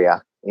this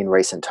area in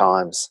recent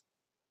times.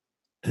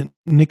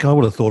 Nick, I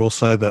would have thought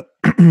also that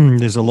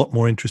there's a lot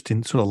more interest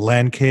in sort of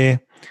land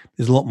care.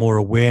 There's a lot more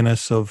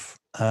awareness of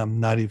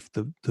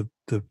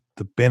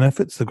the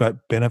benefits, the great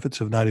benefits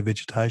of native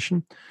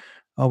vegetation.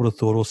 I would have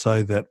thought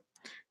also that,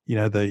 you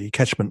know, the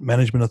catchment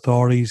management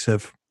authorities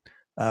have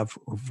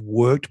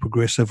worked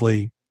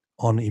progressively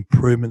on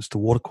improvements to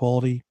water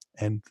quality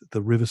and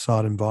the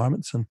riverside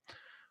environments, and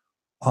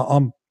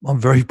I'm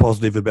very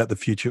positive about the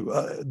future.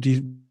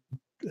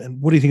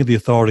 And what do you think of the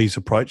authorities'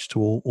 approach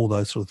to all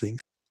those sort of things?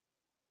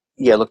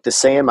 Yeah, look, the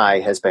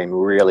CMA has been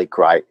really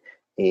great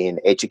in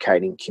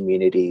educating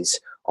communities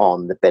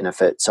on the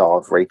benefits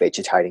of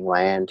revegetating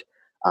land,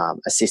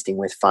 assisting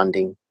with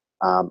funding.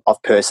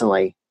 I've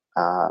personally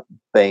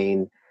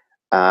been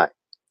had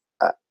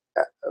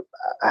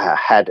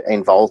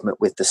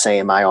involvement with the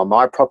CMA on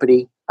my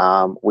property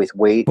with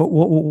weed.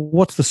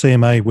 What's the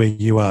CMA where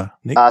you are,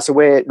 Nick? So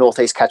we're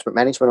Northeast Catchment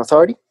Management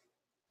Authority.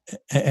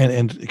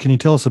 And can you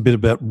tell us a bit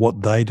about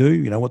what they do?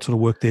 You know, what sort of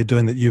work they're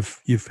doing that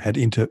you've had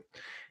into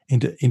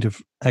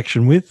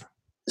action with?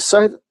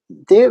 So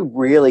they're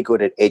really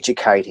good at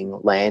educating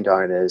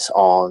landowners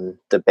on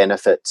the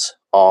benefits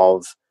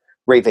of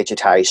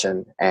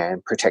revegetation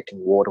and protecting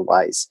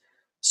waterways.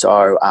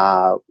 So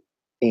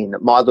in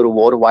my little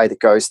waterway that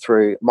goes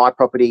through my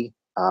property,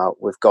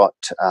 we've got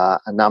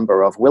a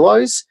number of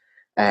willows,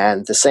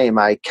 and the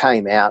CMA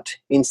came out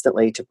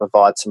instantly to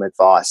provide some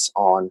advice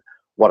on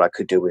what I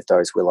could do with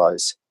those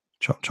willows.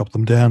 Chop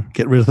them down,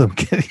 get rid of them,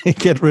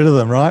 get rid of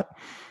them, right?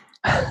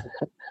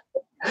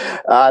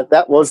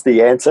 That was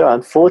the answer.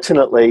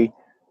 Unfortunately,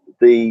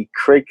 the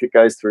creek that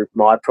goes through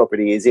my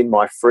property is in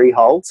my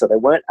freehold, so they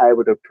weren't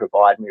able to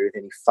provide me with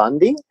any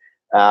funding.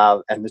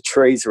 And the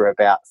trees are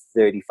about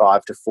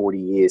 35 to 40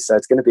 years, so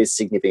it's going to be a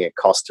significant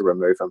cost to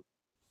remove them.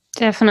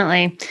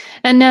 Definitely.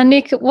 And now,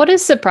 Nick, what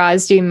has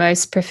surprised you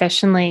most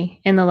professionally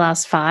in the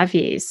last 5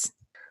 years?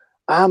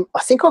 I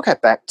think I'll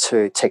get back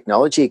to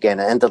technology again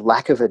and the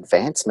lack of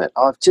advancement.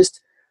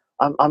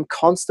 I'm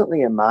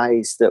constantly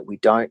amazed that we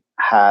don't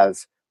have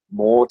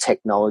more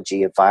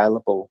technology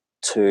available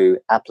to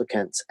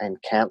applicants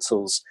and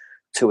councils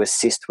to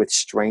assist with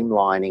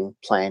streamlining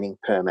planning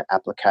permit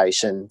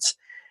applications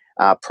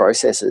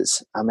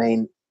processes. I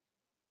mean,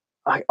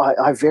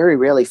 I very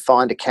rarely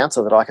find a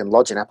council that I can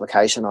lodge an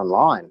application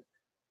online.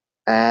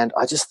 And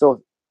I just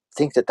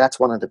think that that's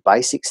one of the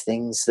basics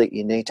things that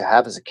you need to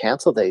have as a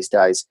council these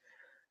days,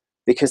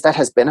 because that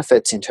has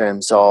benefits in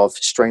terms of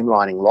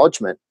streamlining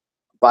lodgement,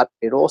 but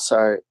it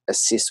also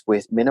assists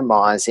with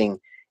minimising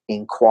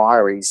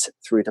inquiries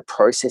through the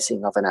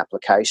processing of an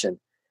application.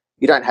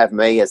 You don't have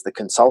me as the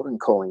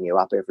consultant calling you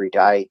up every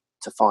day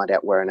to find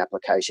out where an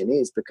application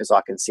is, because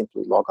I can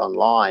simply log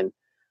online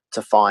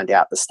to find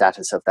out the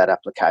status of that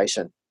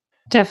application.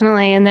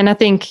 Definitely. And then I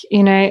think,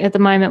 you know, at the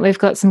moment we've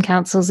got some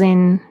councils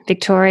in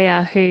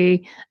Victoria who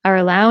are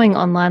allowing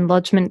online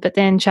lodgement but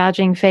then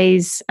charging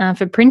fees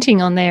for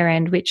printing on their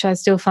end, which I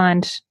still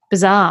find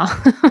bizarre.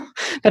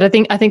 But I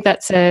think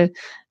that's a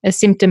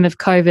symptom of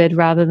COVID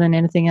rather than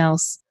anything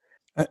else.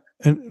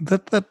 And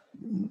that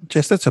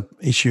Jess, that's an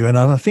issue, and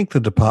I think the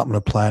Department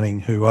of Planning,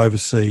 who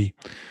oversee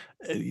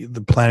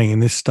the planning in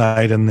this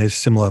state, and there's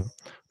similar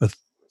with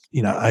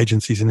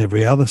agencies in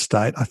every other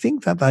state, I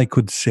think that they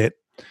could set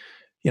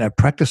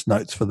practice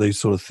notes for these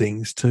sort of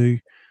things to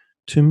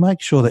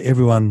make sure that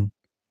everyone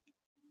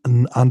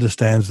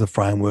understands the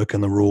framework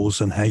and the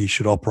rules and how you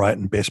should operate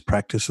and best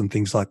practice and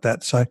things like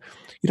that. So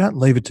you don't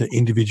leave it to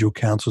individual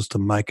councils to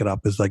make it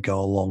up as they go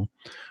along.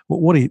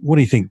 What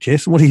do you think,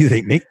 Jess? What do you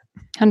think, Nick?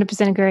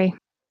 100% agree.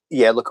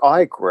 Yeah, look,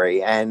 I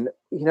agree. And,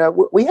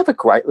 we have a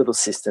great little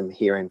system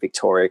here in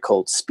Victoria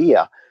called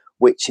SPEAR,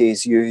 which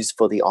is used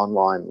for the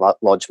online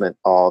lodgement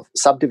of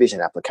subdivision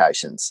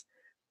applications.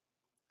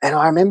 And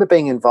I remember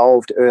being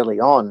involved early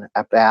on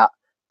about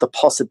the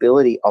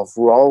possibility of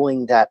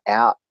rolling that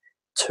out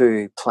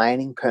to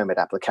planning permit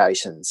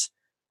applications.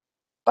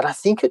 But I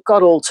think it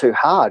got all too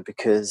hard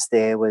because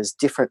there was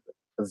different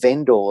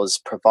vendors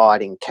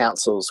providing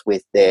councils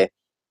with their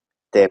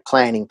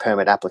planning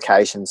permit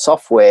application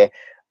software,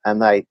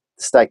 and the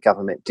state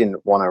government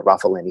didn't want to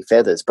ruffle any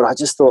feathers. But I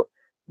just thought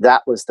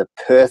that was the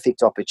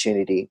perfect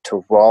opportunity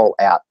to roll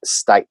out a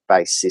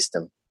state-based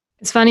system.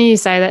 It's funny you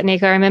say that,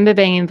 Nick. I remember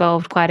being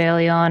involved quite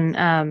early on.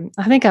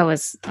 I think I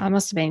must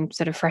have been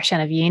sort of fresh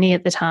out of uni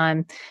at the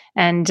time,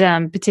 and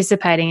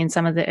participating in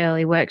some of the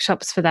early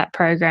workshops for that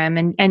program.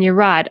 And you're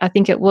right. I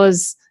think it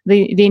was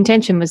the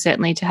intention was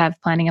certainly to have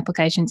planning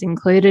applications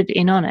included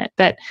in on it.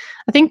 But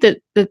I think that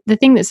the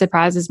thing that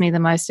surprises me the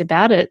most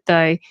about it,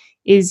 though,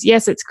 is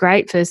yes, it's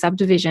great for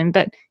subdivision,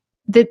 but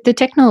the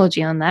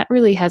technology on that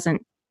really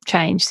hasn't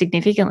changed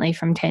significantly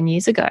from 10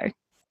 years ago.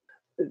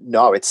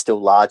 No, it's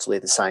still largely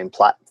the same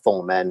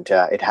platform, and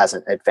it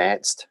hasn't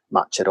advanced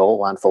much at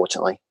all,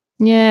 unfortunately.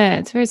 Yeah,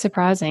 it's very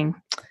surprising.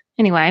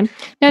 Anyway,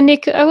 now,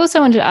 Nick, I also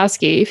wanted to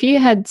ask you, if you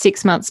had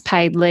 6 months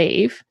paid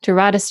leave to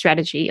write a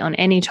strategy on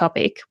any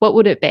topic, what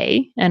would it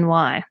be and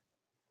why?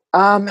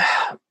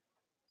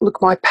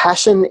 Look, my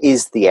passion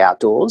is the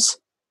outdoors.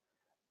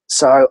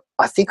 So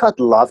I think I'd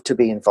love to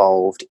be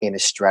involved in a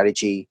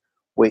strategy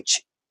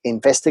which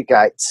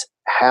investigates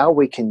how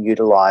we can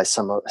utilise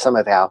some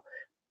of our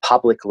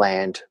public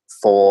land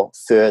for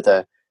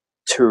further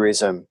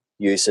tourism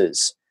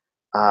uses.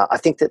 I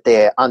think that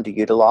they're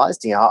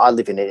underutilised. I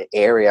live in an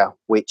area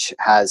which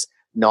has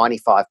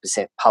 95%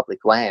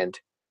 public land,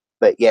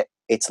 but yet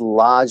it's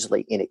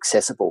largely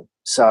inaccessible.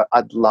 So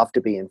I'd love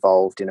to be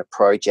involved in a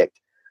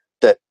project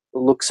that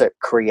looks at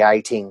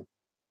creating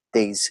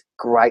these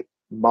great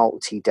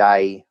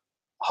multi-day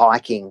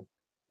hiking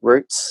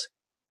routes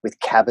with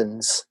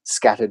cabins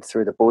scattered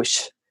through the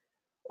bush,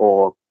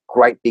 or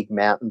great big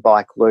mountain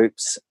bike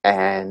loops,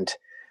 and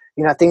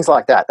things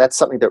like that. That's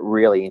something that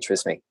really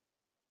interests me.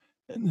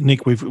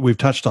 Nick, we've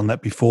touched on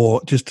that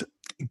before. Just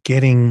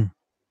getting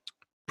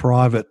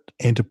private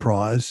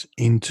enterprise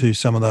into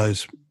some of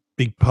those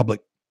big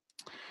public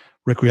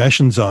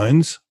recreation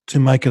zones to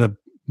make it a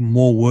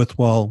more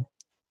worthwhile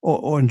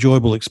or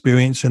enjoyable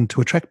experience, and to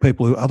attract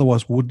people who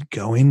otherwise would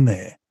go in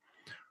there.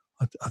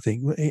 I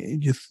think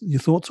your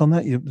thoughts on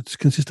that? It's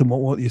consistent with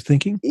what you're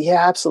thinking?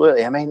 Yeah,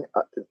 absolutely. I mean,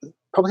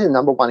 probably the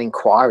number one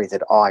inquiry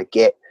that I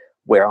get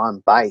where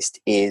I'm based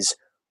is,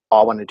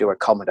 I want to do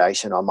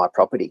accommodation on my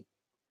property.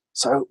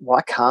 So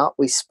why can't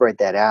we spread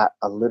that out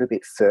a little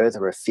bit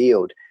further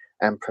afield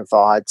and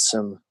provide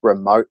some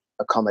remote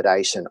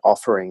accommodation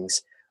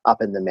offerings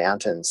up in the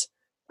mountains,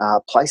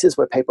 places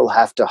where people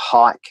have to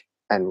hike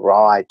and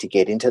ride to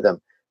get into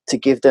them, to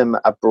give them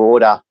a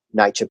broader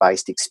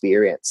nature-based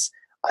experience?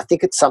 I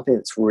think it's something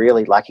that's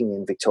really lacking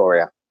in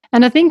Victoria.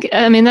 And I think,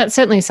 that's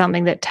certainly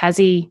something that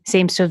Tassie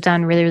seems to have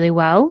done really, really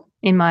well,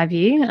 in my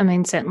view. I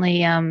mean,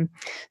 certainly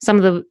some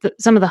of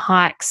the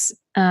hikes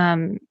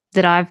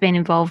that I've been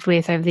involved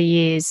with over the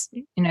years,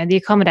 the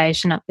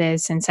accommodation up there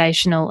is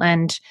sensational.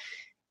 And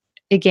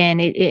again,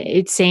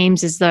 it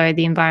seems as though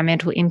the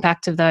environmental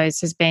impact of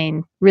those has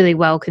been really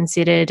well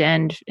considered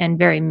and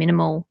very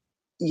minimal.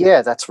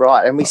 Yeah, that's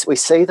right. And we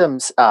see them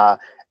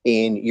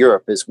in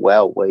Europe as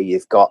well, where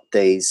you've got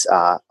these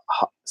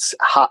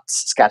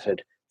huts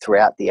scattered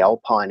throughout the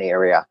Alpine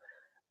area.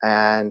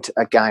 And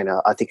again,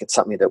 I think it's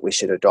something that we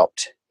should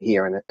adopt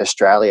here in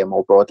Australia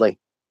more broadly.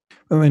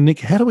 I mean, Nick,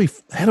 how do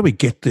we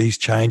get these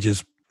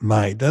changes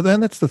made?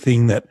 And that's the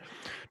thing that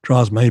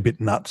drives me a bit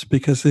nuts,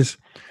 because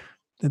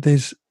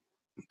there's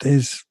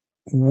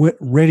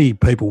ready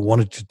people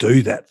wanted to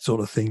do that sort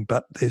of thing,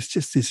 but there's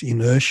just this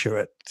inertia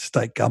at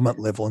state government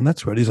level, and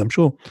that's where it is. I'm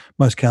sure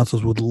most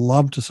councils would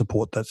love to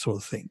support that sort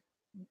of thing.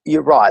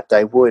 You're right,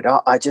 they would.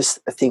 I just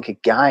think,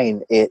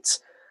 again, it's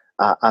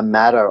a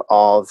matter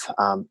of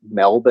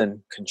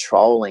Melbourne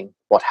controlling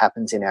what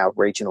happens in our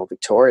regional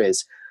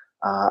Victorias.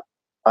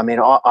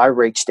 I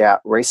reached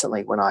out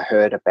recently when I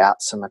heard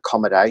about some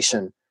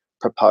accommodation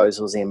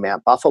proposals in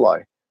Mount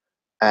Buffalo.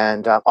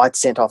 And I'd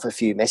sent off a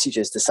few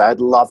messages to say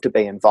I'd love to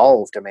be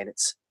involved. I mean,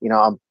 it's,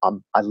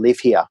 I live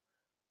here.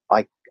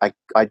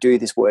 I do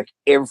this work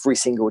every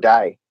single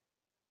day,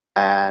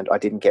 and I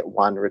didn't get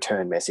one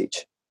return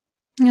message.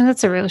 Yeah,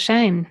 that's a real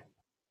shame.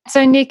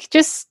 So, Nick,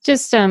 just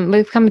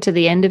we've come to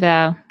the end of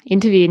our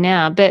interview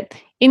now, but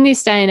in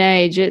this day and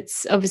age,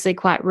 it's obviously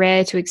quite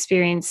rare to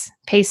experience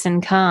peace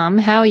and calm.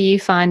 How are you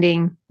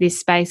finding this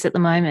space at the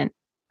moment?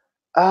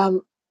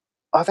 Um,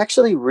 I've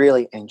actually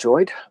really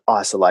enjoyed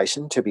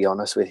isolation, to be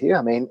honest with you.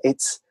 I mean,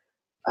 it's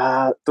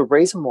the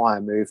reason why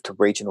I moved to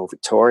regional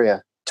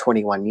Victoria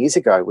 21 years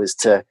ago was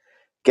to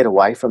get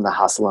away from the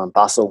hustle and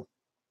bustle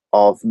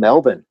of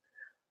Melbourne.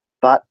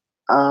 But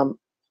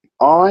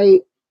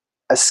I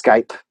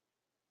escape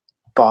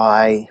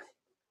by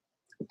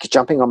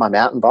jumping on my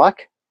mountain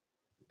bike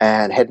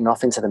and heading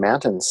off into the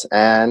mountains.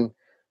 And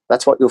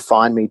that's what you'll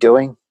find me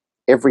doing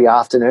every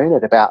afternoon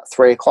at about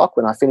 3 o'clock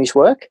when I finish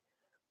work.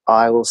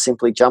 I will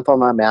simply jump on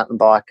my mountain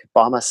bike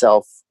by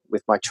myself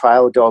with my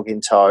trail dog in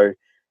tow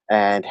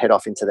and head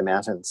off into the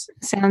mountains.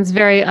 Sounds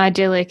very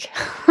idyllic.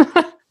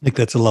 Nick,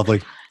 that's a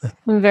lovely.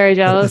 I'm very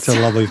jealous. That's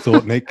a lovely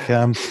thought, Nick.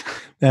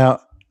 Now,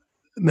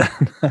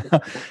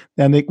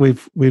 Nick,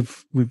 we've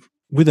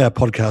with our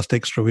podcast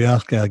extra, we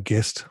ask our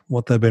guests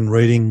what they've been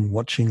reading,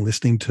 watching,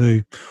 listening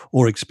to,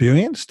 or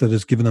experienced that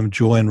has given them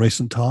joy in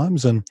recent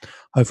times, and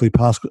hopefully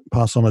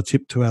pass on a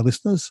tip to our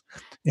listeners.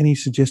 Any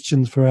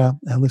suggestions for our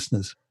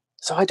listeners?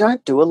 So I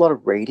don't do a lot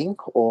of reading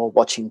or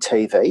watching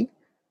TV.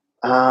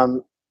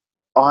 You'll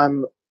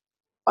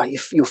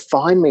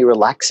find me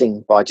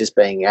relaxing by just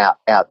being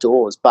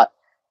outdoors. But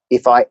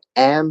if I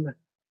am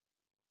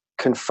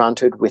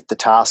confronted with the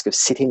task of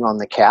sitting on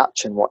the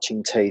couch and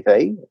watching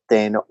TV,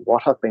 then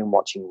what I've been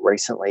watching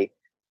recently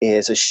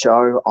is a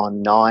show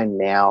on 9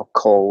 Now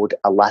called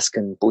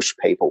Alaskan Bush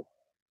People.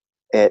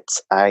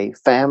 It's a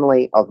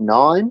family of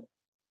 9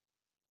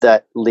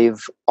 that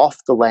live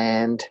off the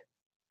land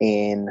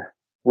in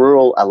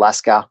rural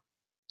Alaska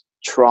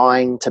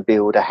trying to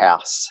build a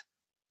house.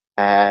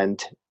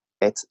 And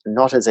it's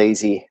not as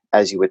easy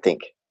as you would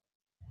think.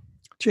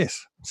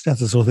 Jess, sounds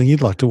the sort of thing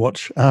you'd like to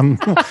watch.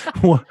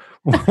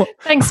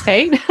 Thanks,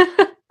 Pete.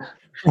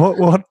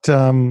 What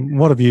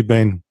have you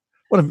been?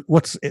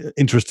 What's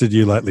interested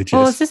you lately, Jess?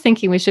 Well, I was just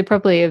thinking we should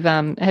probably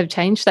have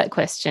changed that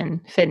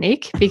question for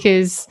Nick,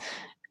 because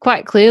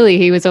quite clearly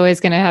he was always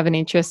going to have an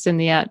interest in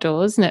the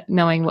outdoors,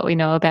 knowing what we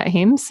know about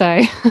him. So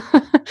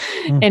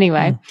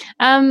anyway,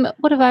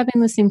 what have I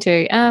been listening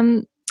to?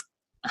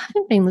 I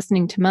haven't been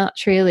listening to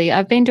much, really.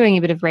 I've been doing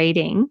a bit of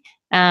reading.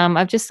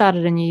 I've just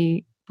started a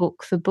new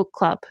book for book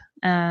club,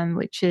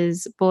 which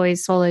is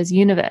Boys Swallows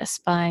Universe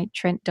by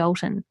Trent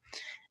Dalton.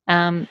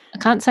 I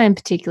can't say I'm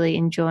particularly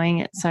enjoying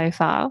it so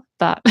far,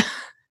 but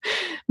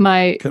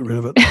get rid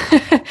of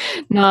it.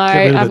 No,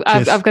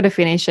 I've got to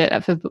finish it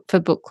for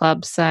book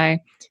club, so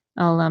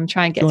I'll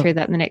try and get through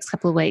that in the next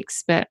couple of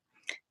weeks. But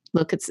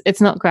look,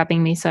 it's not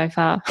grabbing me so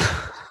far.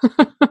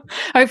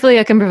 Hopefully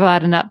I can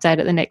provide an update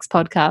at the next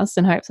podcast,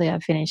 and hopefully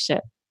I've finished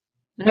it.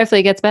 And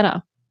hopefully it gets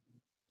better.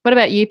 What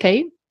about you,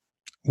 Pete?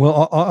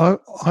 Well,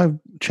 I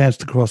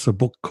chanced across a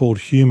book called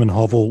Human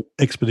Hovel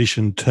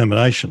Expedition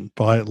Termination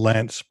by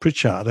Lance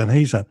Pritchard, and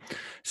he's a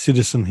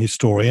citizen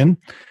historian,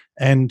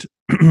 and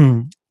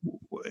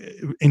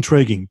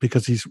intriguing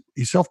because he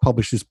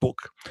self-published this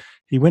book.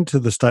 He went to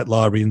the State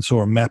Library and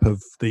saw a map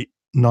of the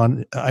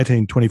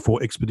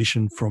 1824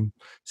 expedition from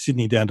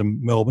Sydney down to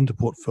Melbourne to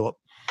Port Phillip,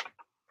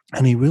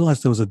 and he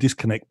realised there was a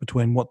disconnect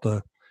between what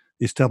the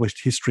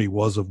established history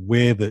was of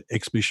where the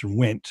expedition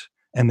went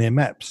and their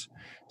maps.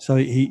 So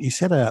he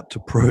set out to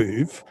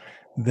prove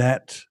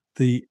that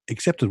the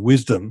accepted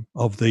wisdom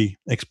of the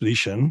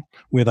expedition,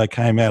 where they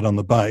came out on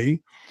the bay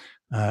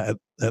at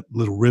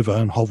Little River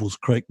and Hovels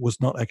Creek,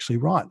 was not actually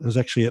right. It was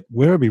actually at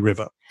Werribee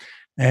River.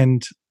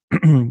 And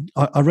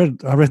I read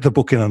the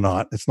book in a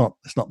night. It's not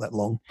that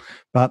long,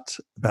 but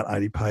about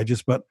 80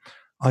 pages. But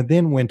I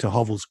then went to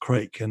Hovels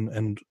Creek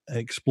and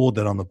explored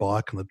that on the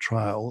bike and the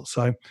trail.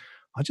 So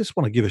I just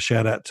want to give a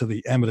shout out to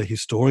the amateur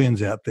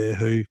historians out there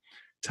who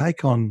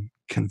take on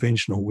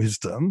conventional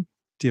wisdom,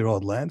 dear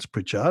old Lance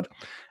Pritchard,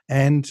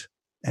 and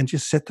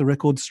just set the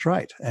record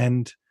straight.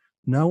 And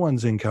no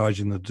one's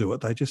encouraging them to do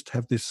it. They just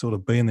have this sort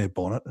of bee in their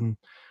bonnet. And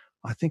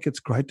I think it's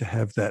great to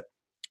have that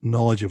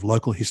knowledge of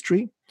local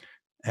history.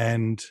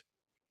 And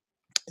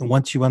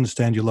once you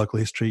understand your local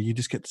history, you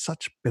just get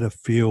such better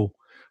feel.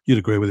 You'd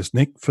agree with this,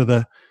 Nick, for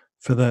the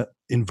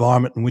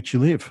environment in which you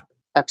live.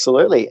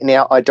 Absolutely.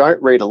 Now, I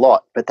don't read a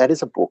lot, but that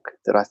is a book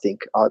that I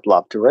think I'd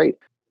love to read.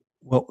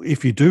 Well,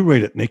 if you do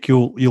read it, Nick,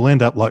 you'll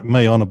end up like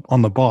me on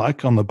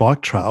the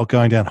bike trail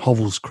going down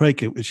Hovels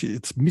Creek.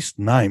 It's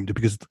misnamed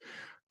because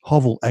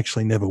Hovel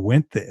actually never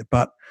went there,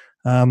 but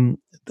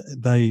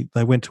they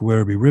went to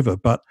Werribee River.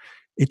 But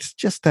it's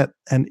just that,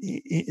 and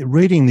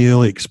reading the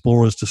early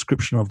explorers'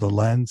 description of the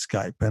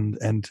landscape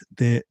and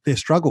their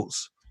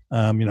struggles,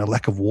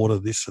 lack of water,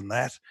 this and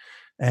that,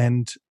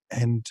 and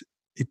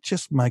it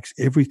just makes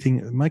everything.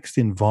 It makes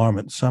the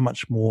environment so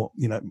much more.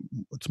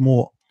 It's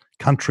more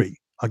country.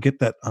 I get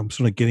that. I'm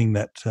sort of getting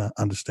that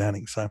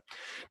understanding. So,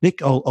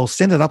 Nick, I'll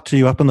send it up to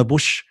you up in the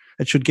bush.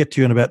 It should get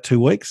to you in about 2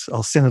 weeks.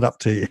 I'll send it up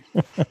to you.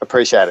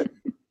 Appreciate it.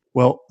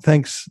 Well,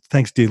 thanks,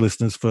 dear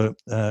listeners, for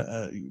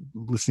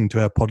listening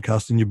to our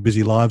podcast in your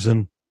busy lives.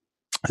 And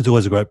It's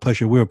always a great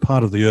pleasure. We're a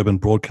part of the Urban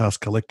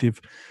Broadcast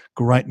Collective,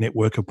 great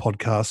network of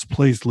podcasts.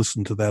 Please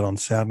listen to that on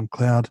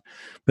SoundCloud.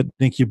 But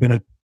Nick, you've been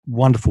a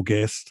wonderful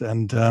guest,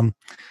 and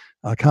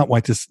I can't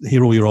wait to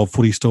hear all your old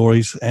footy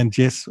stories. And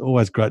Jess,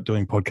 always great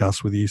doing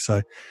podcasts with you.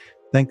 So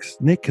thanks,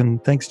 Nick,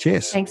 and thanks,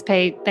 Jess. Thanks,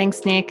 Pete.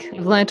 Thanks, Nick.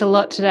 I've learnt a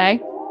lot today.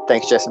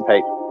 Thanks, Jess and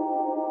Pete.